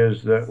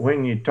is that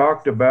when you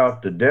talked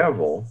about the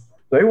devil,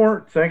 they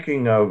weren't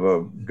thinking of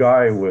a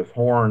guy with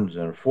horns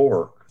and a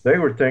fork. They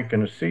were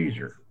thinking of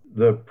Caesar.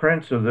 The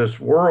prince of this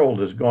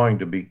world is going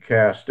to be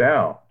cast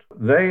out.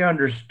 They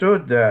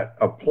understood that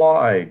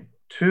applied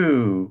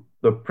to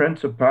the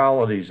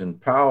principalities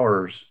and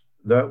powers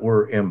that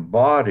were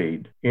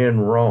embodied in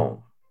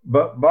Rome.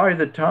 But by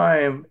the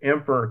time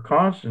Emperor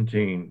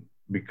Constantine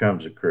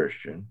becomes a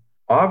Christian,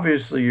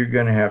 obviously you're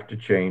going to have to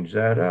change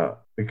that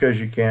up, because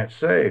you can't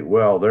say,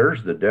 well,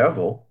 there's the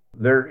devil.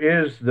 There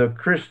is the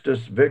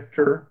Christus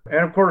Victor.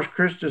 And of course,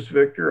 Christus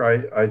Victor,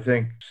 I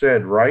think,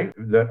 said right,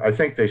 that I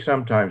think they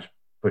sometimes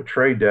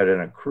portrayed that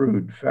in a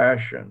crude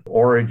fashion.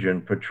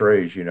 Origen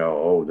portrays,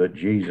 that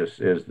Jesus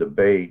is the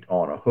bait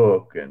on a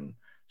hook and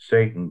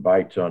Satan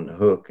bites on the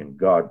hook and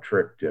God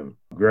tricked him.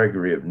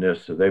 Gregory of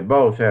Nyssa, they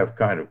both have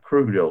kind of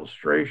crude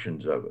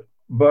illustrations of it.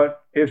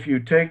 But if you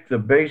take the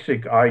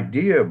basic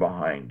idea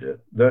behind it,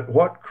 that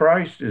what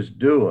Christ is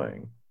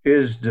doing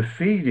is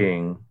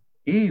defeating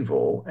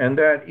evil, and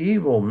that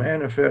evil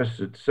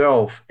manifests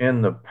itself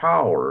in the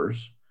powers,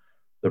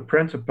 the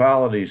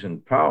principalities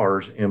and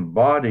powers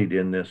embodied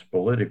in this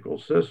political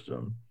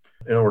system.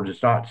 In other words,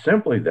 it's not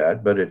simply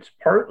that, but it's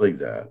partly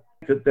that.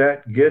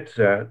 That gets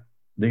at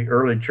the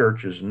early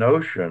church's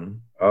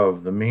notion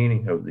of the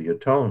meaning of the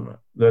atonement,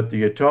 that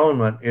the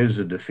atonement is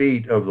a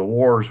defeat of the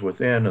wars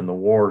within and the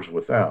wars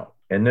without.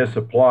 And this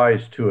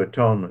applies to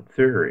atonement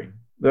theory.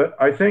 That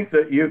I think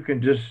that you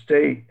can just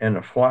state in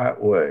a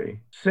flat way,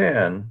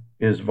 sin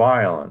is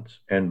violence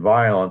and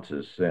violence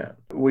is sin.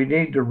 We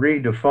need to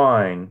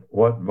redefine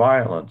what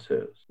violence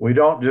is. We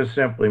don't just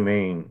simply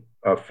mean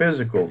a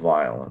physical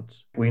violence.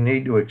 We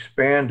need to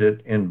expand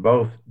it in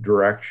both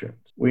directions.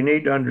 We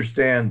need to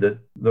understand that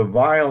the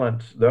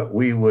violence that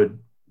we would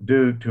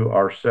do to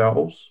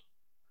ourselves,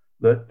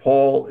 that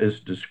Paul is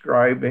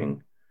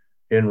describing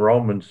in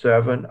Romans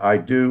 7, I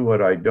do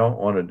what I don't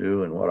want to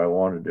do, and what I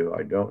want to do,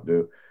 I don't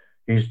do.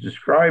 He's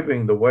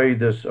describing the way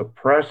this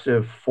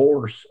oppressive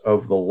force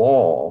of the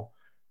law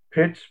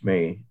pits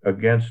me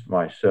against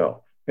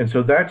myself. And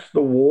so that's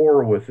the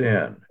war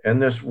within.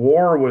 And this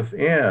war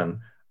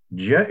within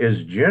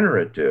is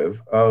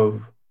generative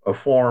of a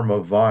form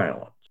of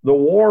violence. The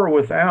war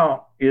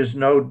without is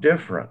no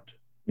different.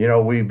 You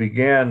know, we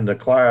began the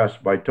class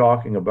by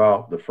talking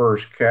about the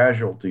first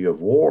casualty of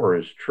war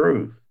is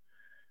truth.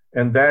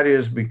 And that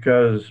is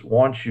because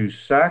once you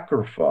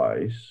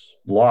sacrifice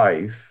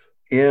life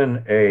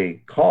in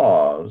a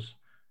cause,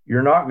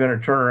 you're not going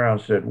to turn around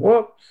and say,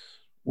 whoops,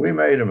 we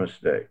made a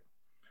mistake.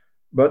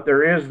 But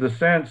there is the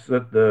sense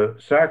that the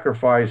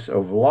sacrifice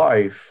of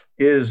life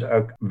is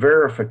a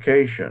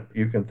verification.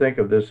 You can think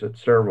of this at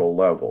several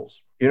levels.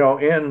 You know,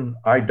 in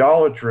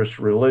idolatrous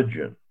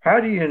religion, how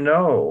do you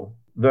know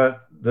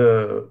that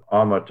the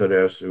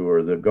Amaterasu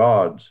or the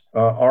gods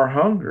are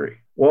hungry?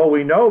 Well,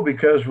 we know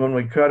because when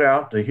we cut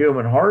out the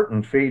human heart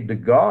and feed the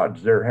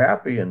gods, they're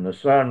happy and the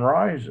sun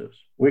rises.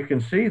 We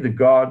can see the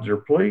gods are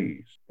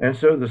pleased. And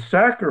so the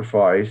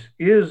sacrifice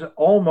is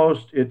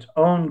almost its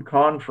own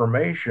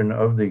confirmation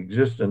of the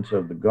existence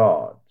of the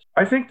gods.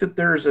 I think that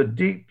there's a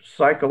deep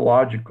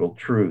psychological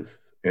truth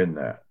in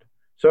that.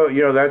 So,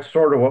 you know, that's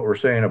sort of what we're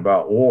saying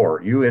about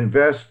war. You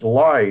invest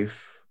life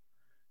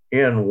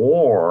in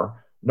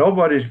war,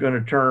 nobody's going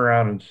to turn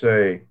around and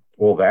say,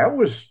 well, that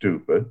was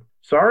stupid.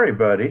 Sorry,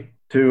 buddy,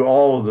 to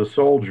all of the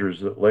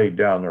soldiers that laid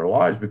down their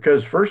lives.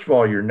 Because, first of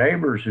all, your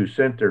neighbors who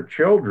sent their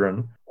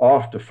children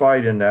off to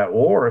fight in that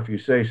war, if you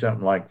say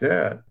something like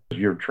that,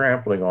 you're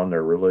trampling on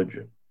their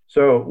religion.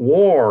 So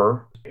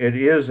war, it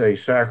is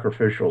a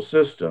sacrificial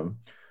system.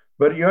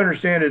 But you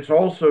understand it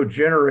also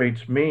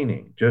generates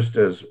meaning, just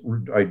as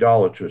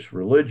idolatrous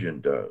religion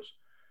does.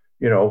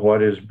 You know,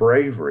 what is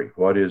bravery?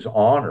 What is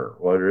honor?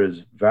 What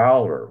is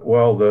valor?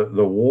 Well,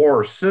 the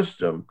war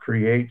system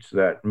creates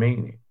that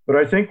meaning. But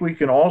I think we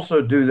can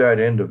also do that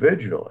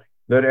individually,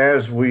 that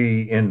as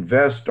we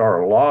invest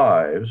our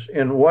lives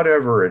in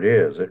whatever it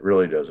is, it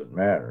really doesn't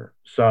matter,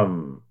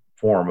 some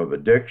form of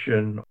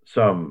addiction,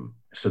 some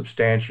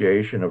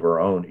substantiation of our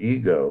own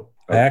ego.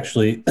 I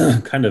actually,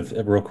 kind of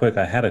real quick,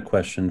 I had a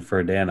question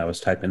for Dan. I was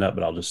typing up,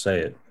 but I'll just say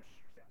it.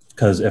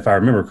 Because if I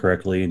remember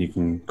correctly, and you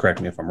can correct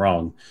me if I'm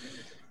wrong,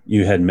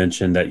 you had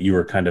mentioned that you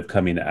were kind of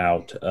coming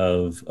out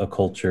of a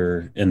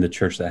culture in the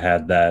church that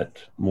had that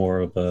more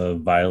of a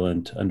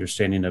violent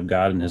understanding of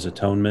God and his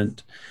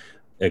atonement.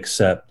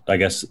 Except, I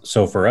guess,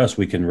 so for us,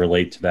 we can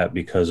relate to that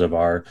because of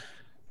our,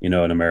 you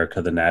know, in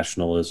America, the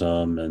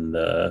nationalism and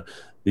the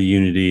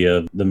unity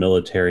of the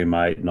military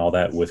might and all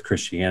that with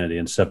Christianity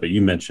and stuff. But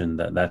you mentioned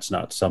that that's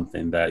not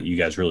something that you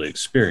guys really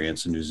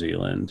experience in New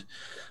Zealand.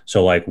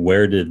 So, like,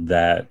 where did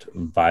that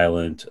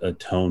violent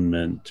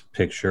atonement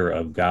picture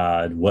of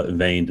God, what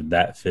vein did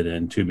that fit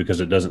into? Because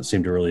it doesn't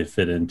seem to really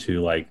fit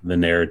into, like, the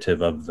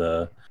narrative of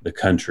the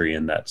country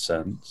in that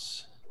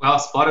sense. Well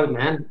spotted,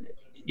 man.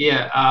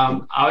 Yeah,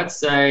 I would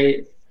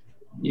say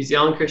New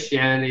Zealand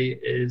Christianity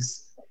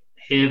is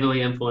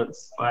heavily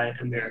influenced by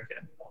America.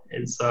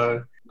 And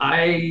so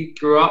I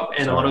grew up,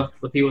 and a lot of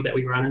the people that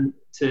we run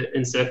into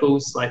in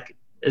circles, like,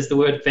 is the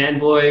word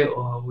fanboy,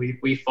 or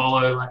we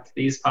follow like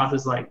these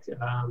pastors like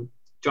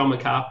John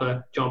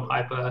MacArthur, John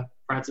Piper,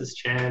 Francis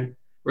Chan,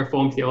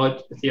 Reformed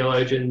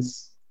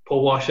theologians,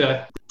 Paul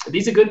Washer.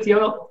 These are good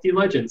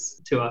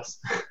theologians to us.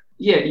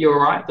 Yeah, you're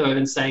right though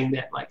in saying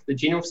that like the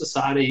general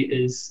society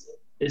is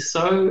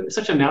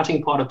such a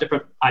melting pot of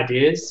different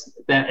ideas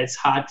that it's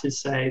hard to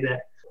say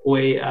that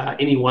we are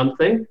any one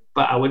thing.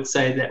 But I would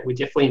say that we're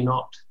definitely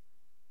not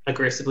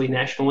aggressively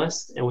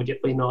nationalist, and we're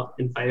definitely not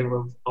in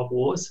favor of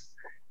wars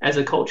as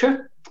a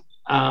culture.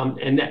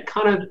 And that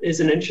kind of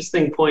is an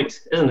interesting point,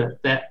 isn't it?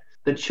 That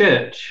the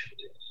church,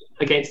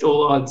 against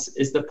all odds,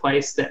 is the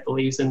place that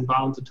believes in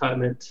violent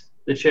atonement.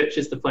 The church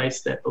is the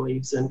place that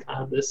believes in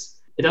kind of this.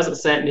 It doesn't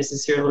say it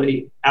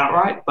necessarily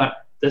outright,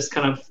 but this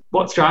kind of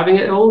what's driving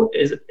it all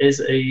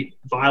is a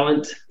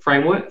violent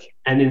framework.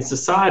 And then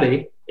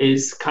society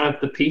is kind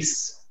of the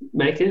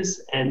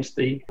peacemakers and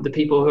the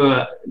people who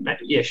are,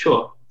 yeah,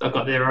 sure, they've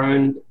got their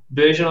own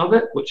version of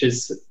it, which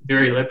is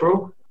very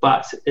liberal.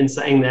 But in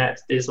saying that,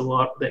 there's a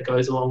lot that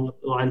goes along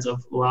the lines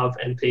of love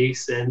and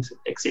peace and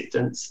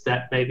acceptance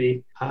that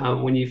maybe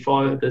when you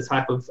follow the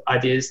type of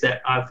ideas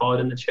that I've followed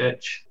in the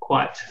church,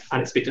 quite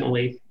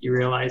unexpectedly, you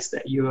realize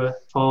that you are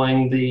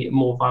following the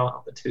more violent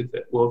of the two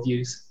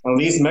worldviews. At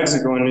least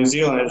Mexico and New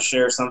Zealand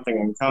share something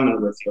in common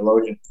with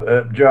theologians.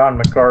 John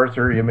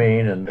MacArthur, you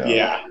mean? And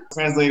yeah,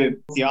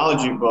 translated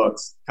theology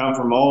books come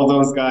from all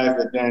those guys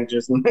that Dan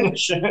just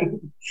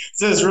mentioned.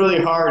 So it's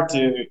really hard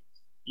to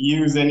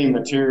use any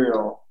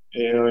material,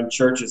 in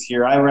churches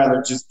here. I'd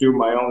rather just do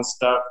my own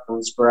stuff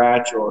from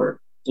scratch, or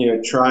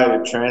try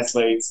to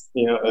translate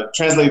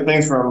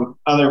things from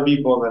other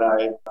people that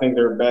I think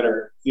they're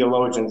better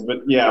theologians.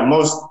 But yeah,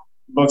 most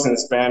books in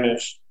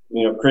Spanish,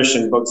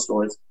 Christian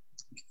bookstores,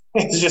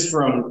 it's just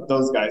from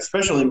those guys,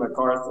 especially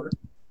MacArthur.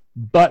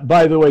 But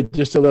by the way,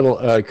 just a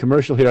little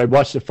commercial here. I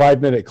watched a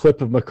 5-minute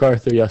clip of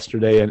MacArthur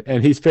yesterday,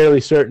 and he's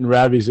fairly certain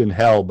Ravi's in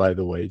hell, by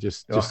the way,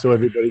 just so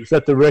everybody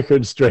set the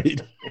record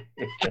straight.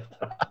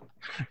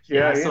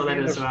 Yeah, I saw that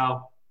as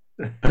well.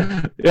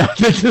 Yeah,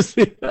 did you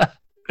see that?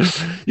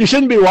 You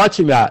shouldn't be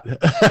watching that.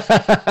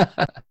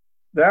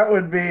 That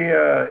would be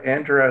an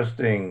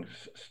interesting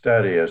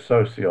study, a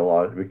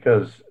sociology,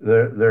 because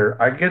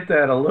I get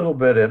that a little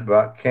bit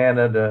about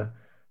Canada,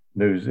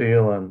 New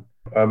Zealand.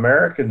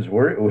 Americans,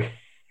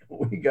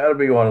 we got to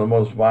be one of the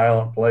most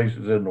violent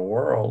places in the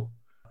world.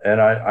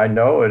 And I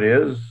know it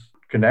is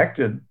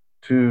connected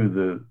to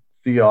the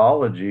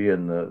theology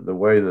and the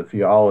way the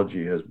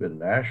theology has been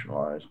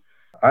nationalized.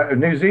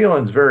 New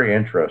Zealand's very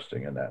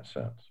interesting in that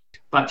sense.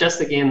 But just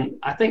again,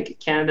 I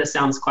think Canada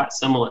sounds quite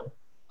similar.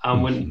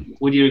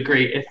 Would you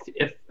agree?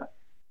 If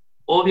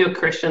all of your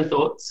Christian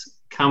thoughts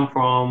come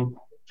from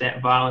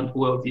that violent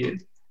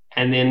worldview,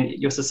 and then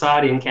your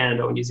society in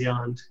Canada or New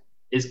Zealand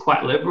is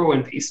quite liberal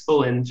and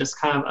peaceful and just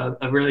kind of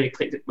a really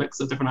eclectic mix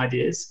of different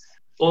ideas,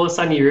 all of a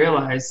sudden you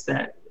realize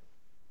that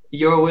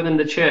you're within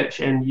the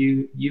church and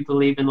you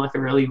believe in like a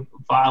really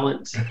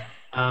violent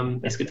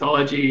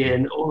eschatology,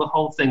 and all the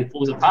whole thing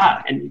falls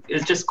apart. And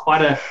it's just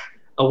quite a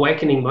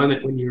awakening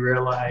moment when you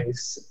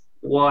realize,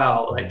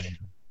 wow, like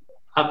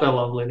I've got a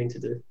lot of learning to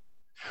do.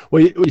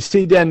 Well, you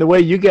see, Dan, the way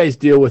you guys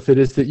deal with it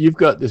is that you've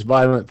got this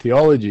violent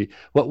theology.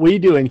 What we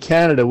do in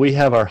Canada, we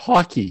have our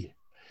hockey.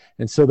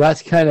 And so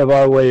that's kind of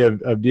our way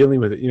of dealing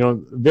with it. A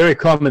very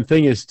common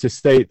thing is to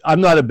state, I'm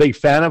not a big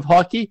fan of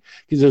hockey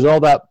because there's all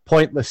that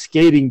pointless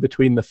skating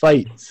between the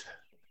fights.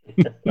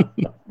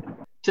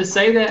 To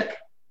say that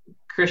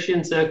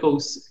Christian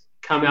circles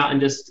come out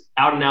and just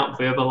out and out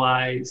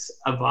verbalize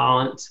a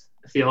violent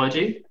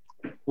theology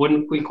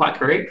wouldn't be quite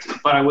correct,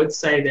 but I would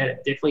say that it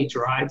definitely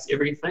drives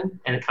everything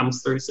and it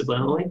comes through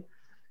subliminally.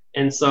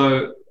 And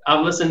so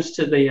I've listened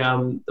to the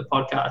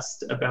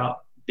podcast about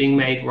being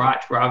made right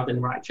rather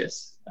than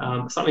righteous,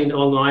 something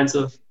along the lines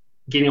of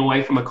getting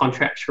away from a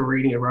contractual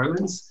reading of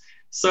Romans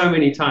so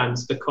many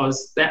times,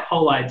 because that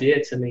whole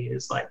idea to me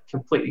is like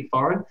completely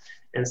foreign.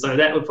 And so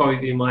that would probably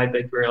be my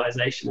big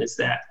realization, is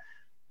that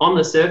on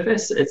the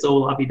surface, it's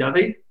all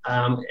lovey-dovey,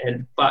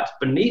 but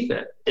beneath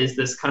it is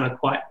this kind of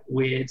quite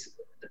weird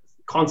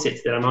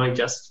concept that I'm only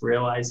just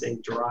realizing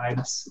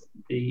drives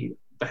the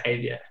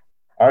behavior.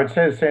 I would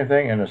say the same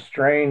thing in a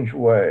strange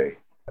way.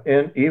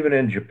 Even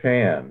in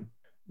Japan,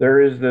 there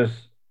is this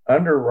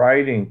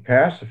underwriting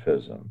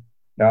pacifism.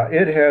 Now,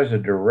 it has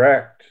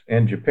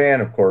in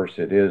Japan, of course,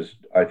 it is,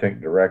 I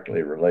think, directly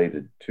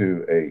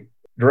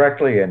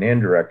and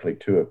indirectly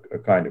to a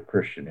kind of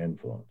Christian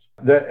influence.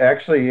 That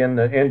actually in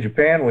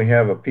Japan we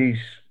have a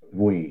peace.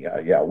 We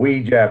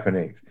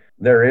Japanese.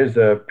 There is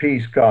a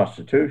peace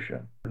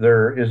constitution.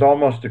 There is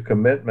almost a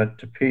commitment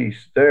to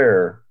peace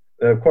there.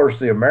 Of course,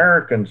 the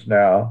Americans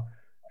now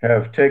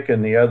have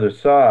taken the other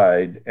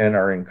side and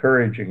are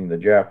encouraging the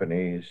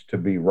Japanese to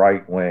be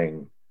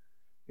right-wing,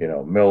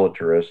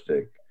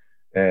 militaristic,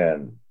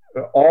 and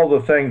all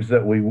the things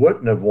that we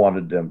wouldn't have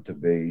wanted them to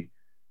be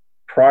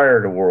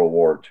prior to World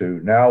War II.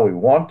 Now we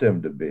want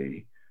them to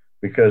be,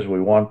 because we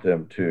want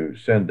them to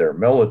send their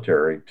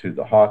military to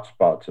the hot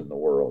spots in the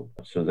world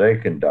so they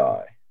can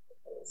die.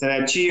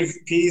 To achieve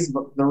peace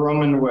the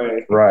Roman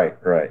way. Right,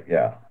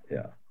 yeah.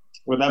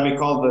 Would that be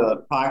called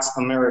the Pax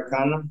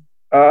Americana?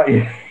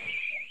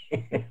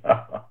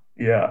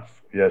 Yes,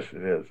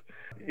 it is.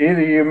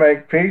 Either you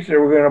make peace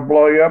or we're going to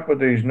blow you up with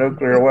these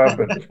nuclear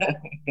weapons.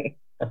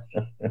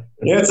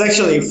 Yeah, it's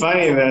actually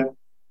funny that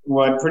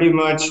what pretty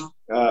much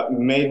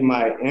made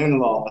my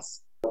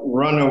in-laws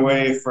run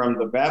away from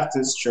the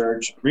Baptist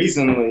church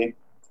recently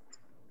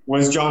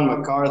was John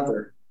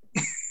MacArthur.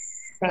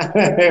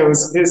 It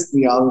was his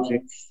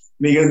theology,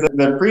 because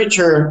the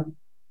preacher,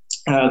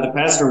 the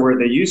pastor where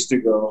they used to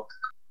go,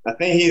 I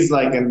think he's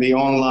like in the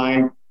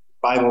online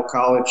Bible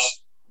college,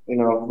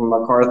 from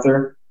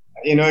MacArthur.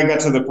 It got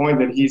to the point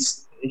that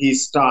he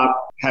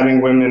stopped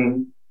having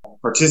women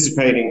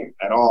participating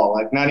at all,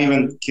 like not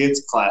even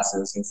kids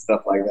classes and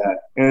stuff like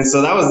that. And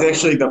so that was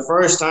actually the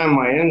first time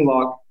my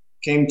in-law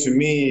came to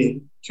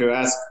me to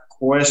ask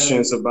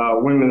questions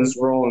about women's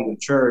role in the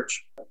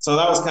church. So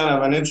that was kind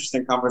of an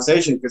interesting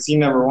conversation, because he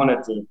never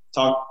wanted to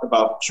talk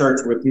about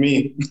church with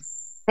me.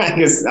 I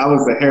guess I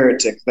was the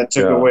heretic that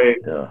took away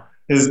Yeah.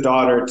 his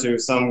daughter to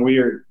some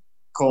weird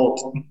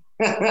cult.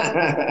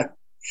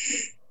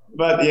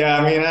 But yeah,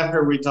 I mean,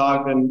 after we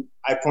talked and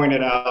I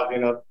pointed out,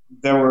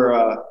 there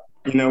were,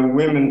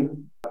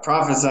 women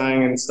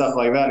prophesying and stuff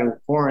like that in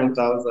Corinth,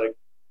 I was like,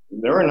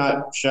 they were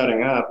not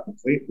shutting up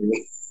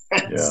completely.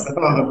 Yeah.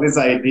 So this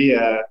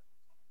idea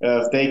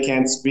if they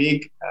can't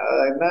speak,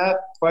 not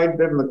quite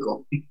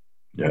biblical.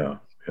 Yeah.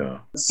 Yeah.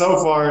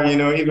 So far,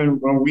 even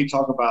when we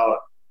talk about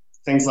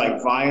things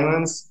like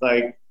violence,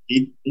 like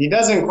he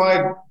doesn't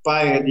quite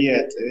buy it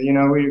yet.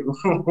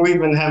 We've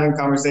been having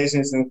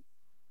conversations and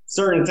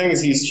certain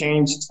things he's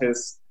changed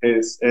his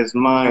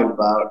mind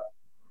about,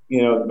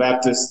 the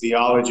Baptist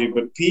theology,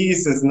 but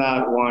peace is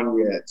not one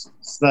yet.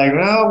 It's like,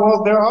 no,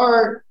 well, there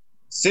are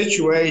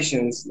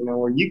situations,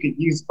 where you could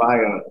use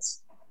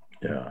violence.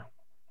 Yeah.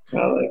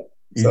 You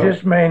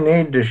just may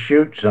need to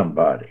shoot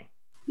somebody.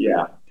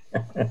 Yeah.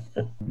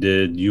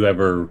 Did you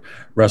ever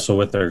wrestle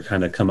with or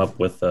kind of come up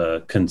with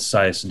a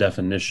concise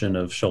definition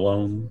of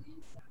shalom?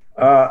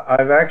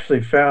 I've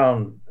actually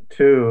found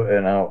two,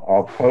 and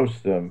I'll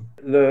post them.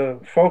 The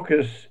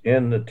focus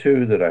in the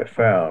two that I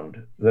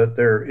found, that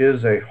there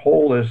is a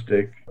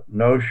holistic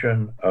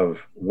notion of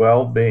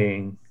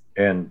well-being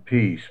and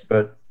peace.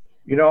 But,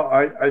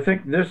 I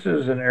think this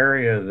is an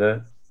area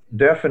that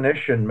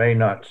definition may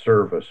not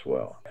serve us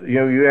well.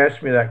 You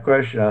asked me that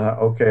question, I thought,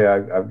 okay,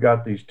 I've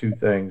got these two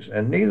things,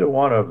 and neither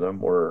one of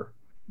them were.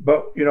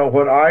 But,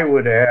 what I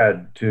would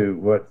add to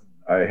what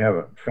I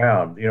haven't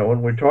found,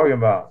 when we're talking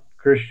about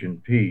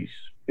Christian peace,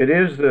 it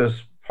is this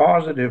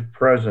positive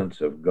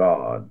presence of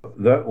God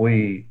that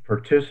we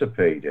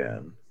participate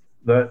in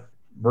that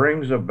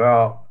brings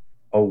about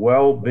a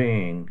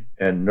well-being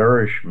and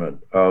nourishment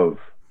of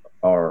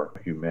our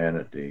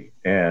humanity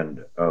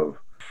and of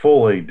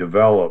fully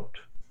developed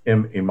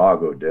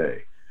imago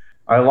Dei.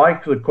 I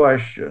like the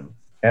question,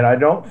 and I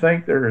don't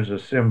think there is a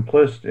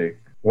simplistic,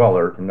 well,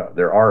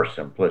 there are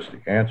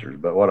simplistic answers,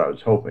 but what I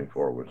was hoping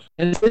for was.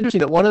 And it's interesting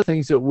that one of the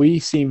things that we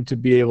seem to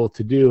be able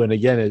to do, and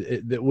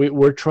again, that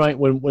we're trying,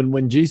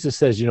 when Jesus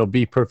says,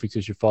 be perfect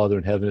as your Father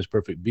in heaven is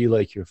perfect, be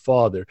like your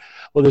Father.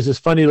 Well, there's this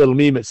funny little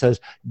meme that says,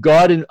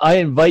 God, and I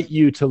invite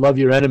you to love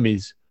your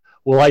enemies.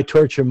 Will I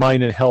torture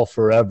mine in hell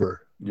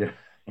forever? Yeah.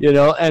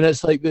 And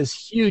it's like this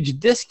huge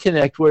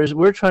disconnect, whereas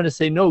we're trying to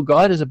say, no,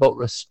 God is about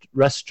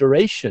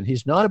restoration.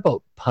 He's not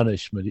about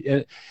punishment.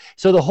 And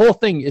so the whole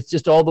thing, it's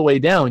just all the way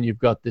down. You've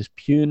got this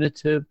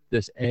punitive,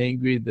 this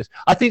angry,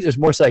 I think there's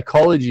more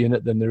psychology in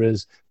it than there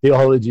is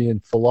theology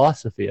and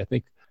philosophy. I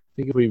think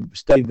if we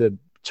study the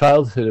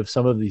childhood of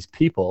some of these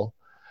people,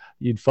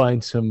 you'd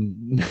find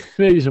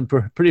maybe some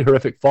pretty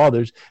horrific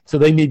fathers. So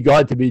they need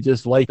God to be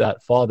just like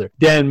that father.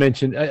 Dan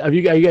mentioned, are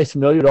you guys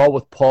familiar at all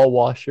with Paul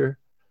Washer?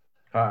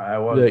 I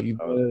wasn't.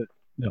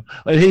 No.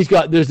 And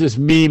there's this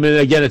meme, and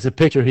again, it's a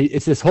picture.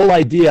 It's this whole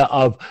idea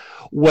of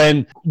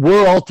when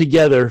we're all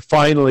together,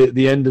 finally, at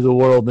the end of the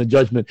world and the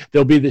judgment,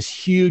 there'll be this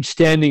huge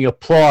standing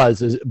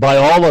applause by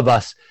all of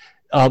us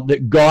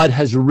that God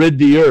has rid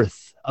the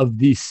earth of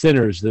these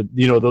sinners,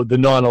 the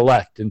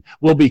non-elect, and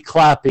we'll be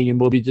clapping, and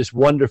we'll be just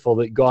wonderful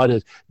that God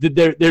has,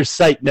 their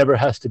sight never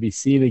has to be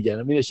seen again.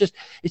 I mean, it's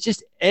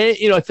just,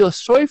 I feel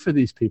sorry for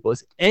these people.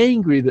 It's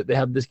angry that they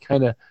have this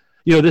kind of,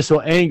 this so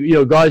angry,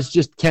 God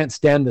just can't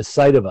stand the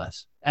sight of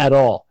us at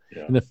all.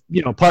 Yeah. And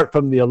apart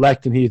from the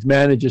elect, and he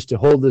manages to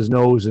hold his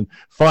nose and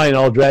fine,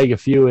 I'll drag a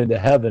few into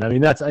heaven. I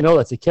mean, I know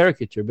that's a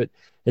caricature, but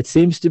it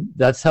seems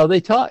that's how they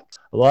talk.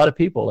 A lot of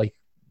people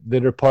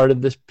that are part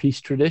of this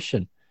peace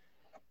tradition.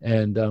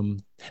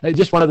 And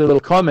just one other little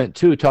comment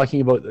too,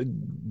 talking about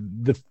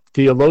the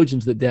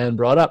theologians that Dan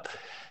brought up.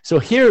 So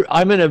here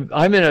I'm in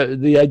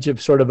the edge of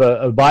sort of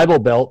a Bible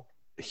Belt,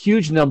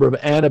 huge number of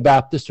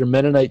Anabaptist or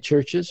Mennonite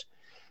churches.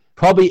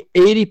 Probably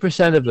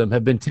 80% of them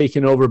have been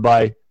taken over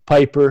by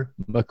Piper,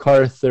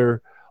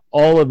 MacArthur,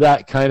 all of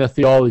that kind of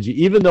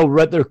theology, even though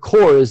at their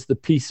core is the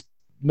peace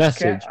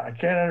message. I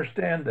can't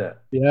understand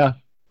that. Yeah.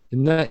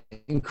 Isn't that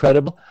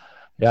incredible?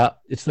 Yeah.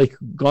 It's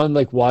gone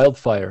like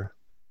wildfire.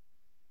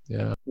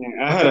 Yeah.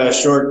 I had a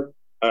short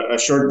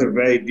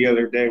debate the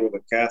other day with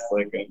a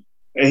Catholic,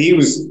 and he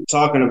was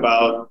talking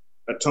about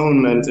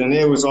atonement, and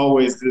it was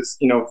always this,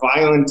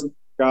 violent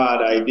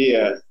God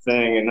idea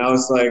thing. And I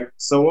was like,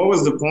 so what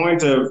was the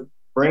point of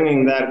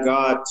bringing that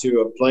God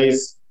to a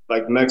place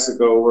like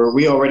Mexico where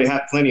we already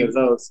have plenty of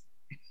those?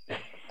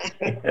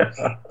 Yeah.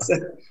 So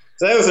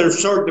that was a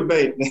short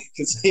debate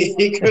because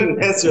he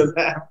couldn't answer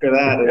that after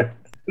that. And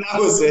that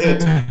was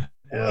it. Yeah.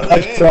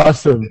 That's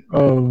awesome.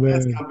 Oh, man.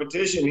 That's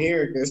competition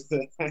here.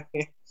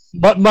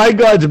 But my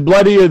God's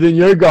bloodier than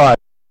your God.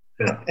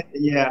 Yeah.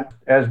 Yeah.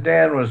 As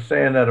Dan was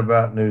saying that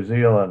about New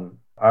Zealand,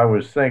 I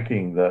was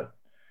thinking that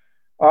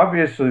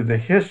obviously the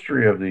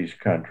history of these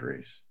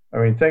countries, I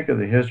mean, think of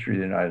the history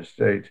of the United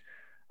States.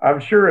 I'm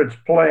sure it's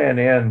playing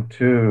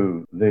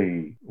into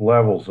the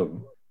levels of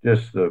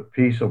just the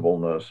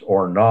peaceableness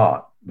or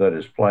not that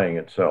is playing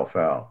itself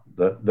out.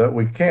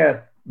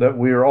 That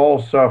we are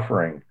all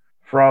suffering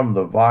from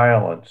the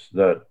violence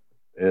that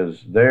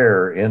is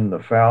there in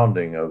the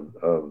founding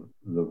of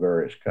the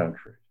various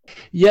countries.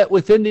 Yet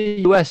within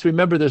the U.S.,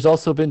 remember, there's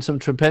also been some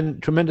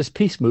tremendous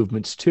peace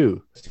movements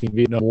too. The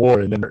Vietnam War,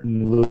 and then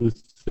Martin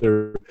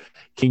Luther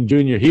King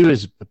Jr. He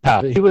was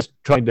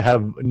trying to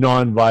have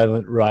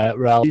nonviolent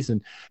rallies,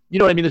 and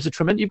I mean,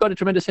 you've got a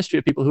tremendous history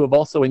of people who have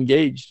also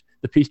engaged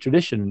the peace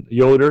tradition.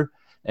 Yoder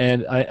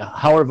and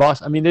Howard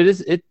Voss. I mean,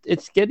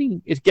 it's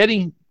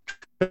getting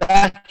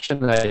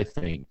traction, I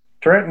think.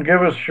 Trenton,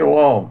 give us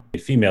shalom. A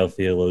female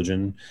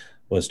theologian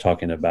was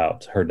talking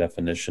about her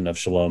definition of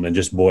shalom and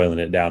just boiling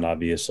it down.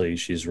 Obviously,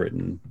 she's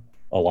written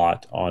a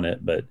lot on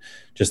it, but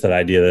just that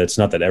idea that it's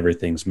not that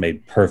everything's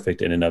made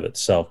perfect in and of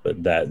itself,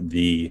 but that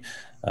the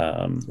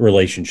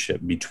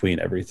relationship between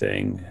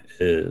everything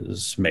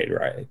is made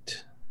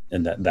right.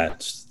 And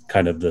that's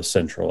kind of the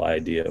central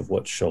idea of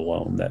what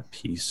shalom, that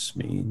peace,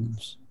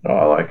 means. No,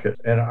 I like it.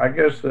 And I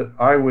guess that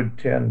I would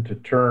tend to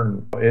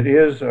it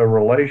is a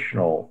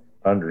relational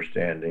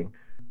understanding.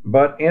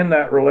 But in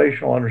that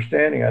relational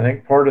understanding, I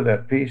think part of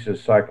that peace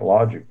is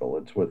psychological.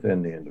 It's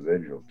within the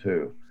individual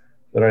too.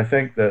 That I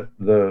think that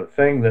the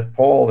thing that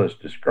Paul is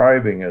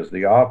describing as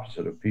the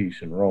opposite of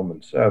peace in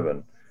Romans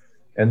 7,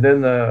 and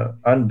then the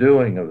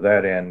undoing of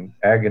that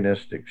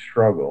agonistic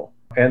struggle,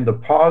 and the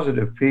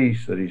positive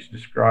peace that he's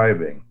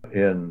describing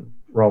in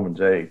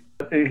Romans 8,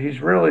 he's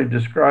really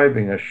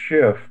describing a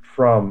shift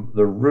from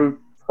the root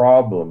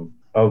problem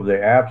of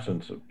the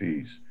absence of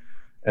peace.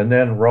 And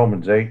then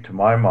Romans 8, to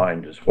my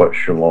mind, is what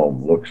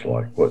shalom looks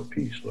like, what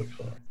peace looks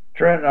like.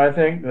 Trent, I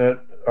think that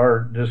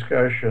our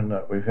discussion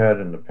that we've had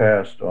in the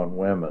past on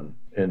women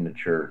in the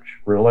church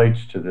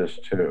relates to this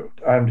too.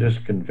 I'm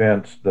just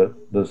convinced that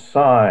the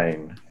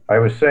sign, I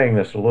was saying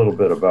this a little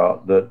bit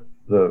about, that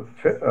the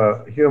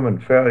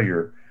human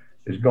failure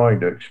is going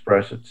to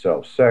express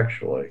itself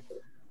sexually.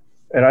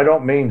 And I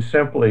don't mean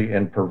simply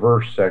in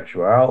perverse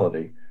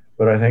sexuality,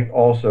 but I think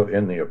also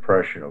in the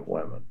oppression of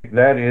women.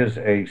 That is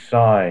a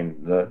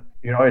sign that,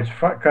 it's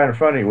kind of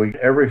funny.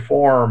 Every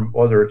form,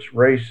 whether it's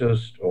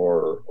racist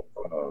or,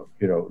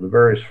 the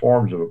various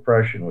forms of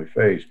oppression we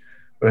face,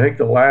 but I think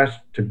the last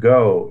to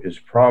go is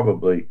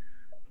probably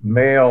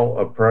male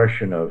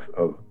oppression of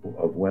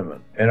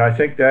women. And I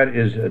think that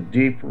is a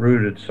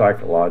deep-rooted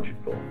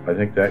psychological. I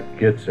think that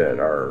gets at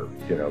our,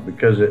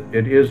 because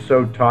it is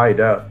so tied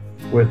up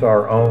with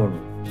our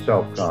own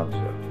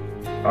self-concept.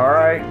 All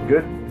right,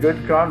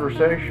 good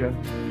conversation.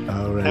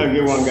 All right. Have a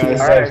good one, guys. See you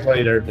guys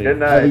later. Good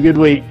night. Have a good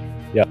week.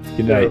 Yeah,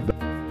 good night.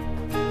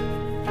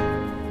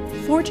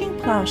 Forging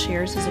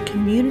Plowshares is a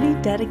community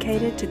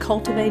dedicated to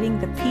cultivating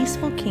the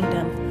peaceful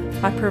kingdom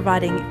by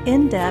providing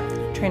in-depth,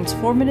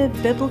 transformative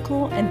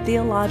biblical and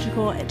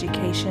theological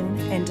education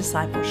and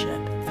discipleship.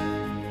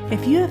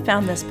 If you have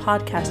found this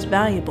podcast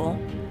valuable,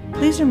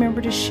 please remember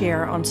to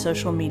share on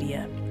social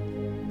media.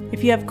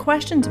 If you have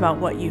questions about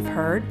what you've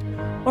heard,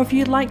 or if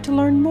you'd like to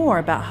learn more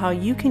about how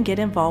you can get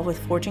involved with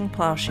Forging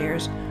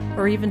Plowshares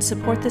or even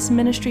support this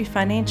ministry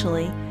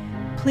financially,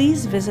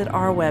 please visit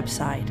our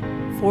website,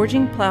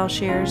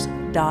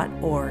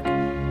 forgingplowshares.org.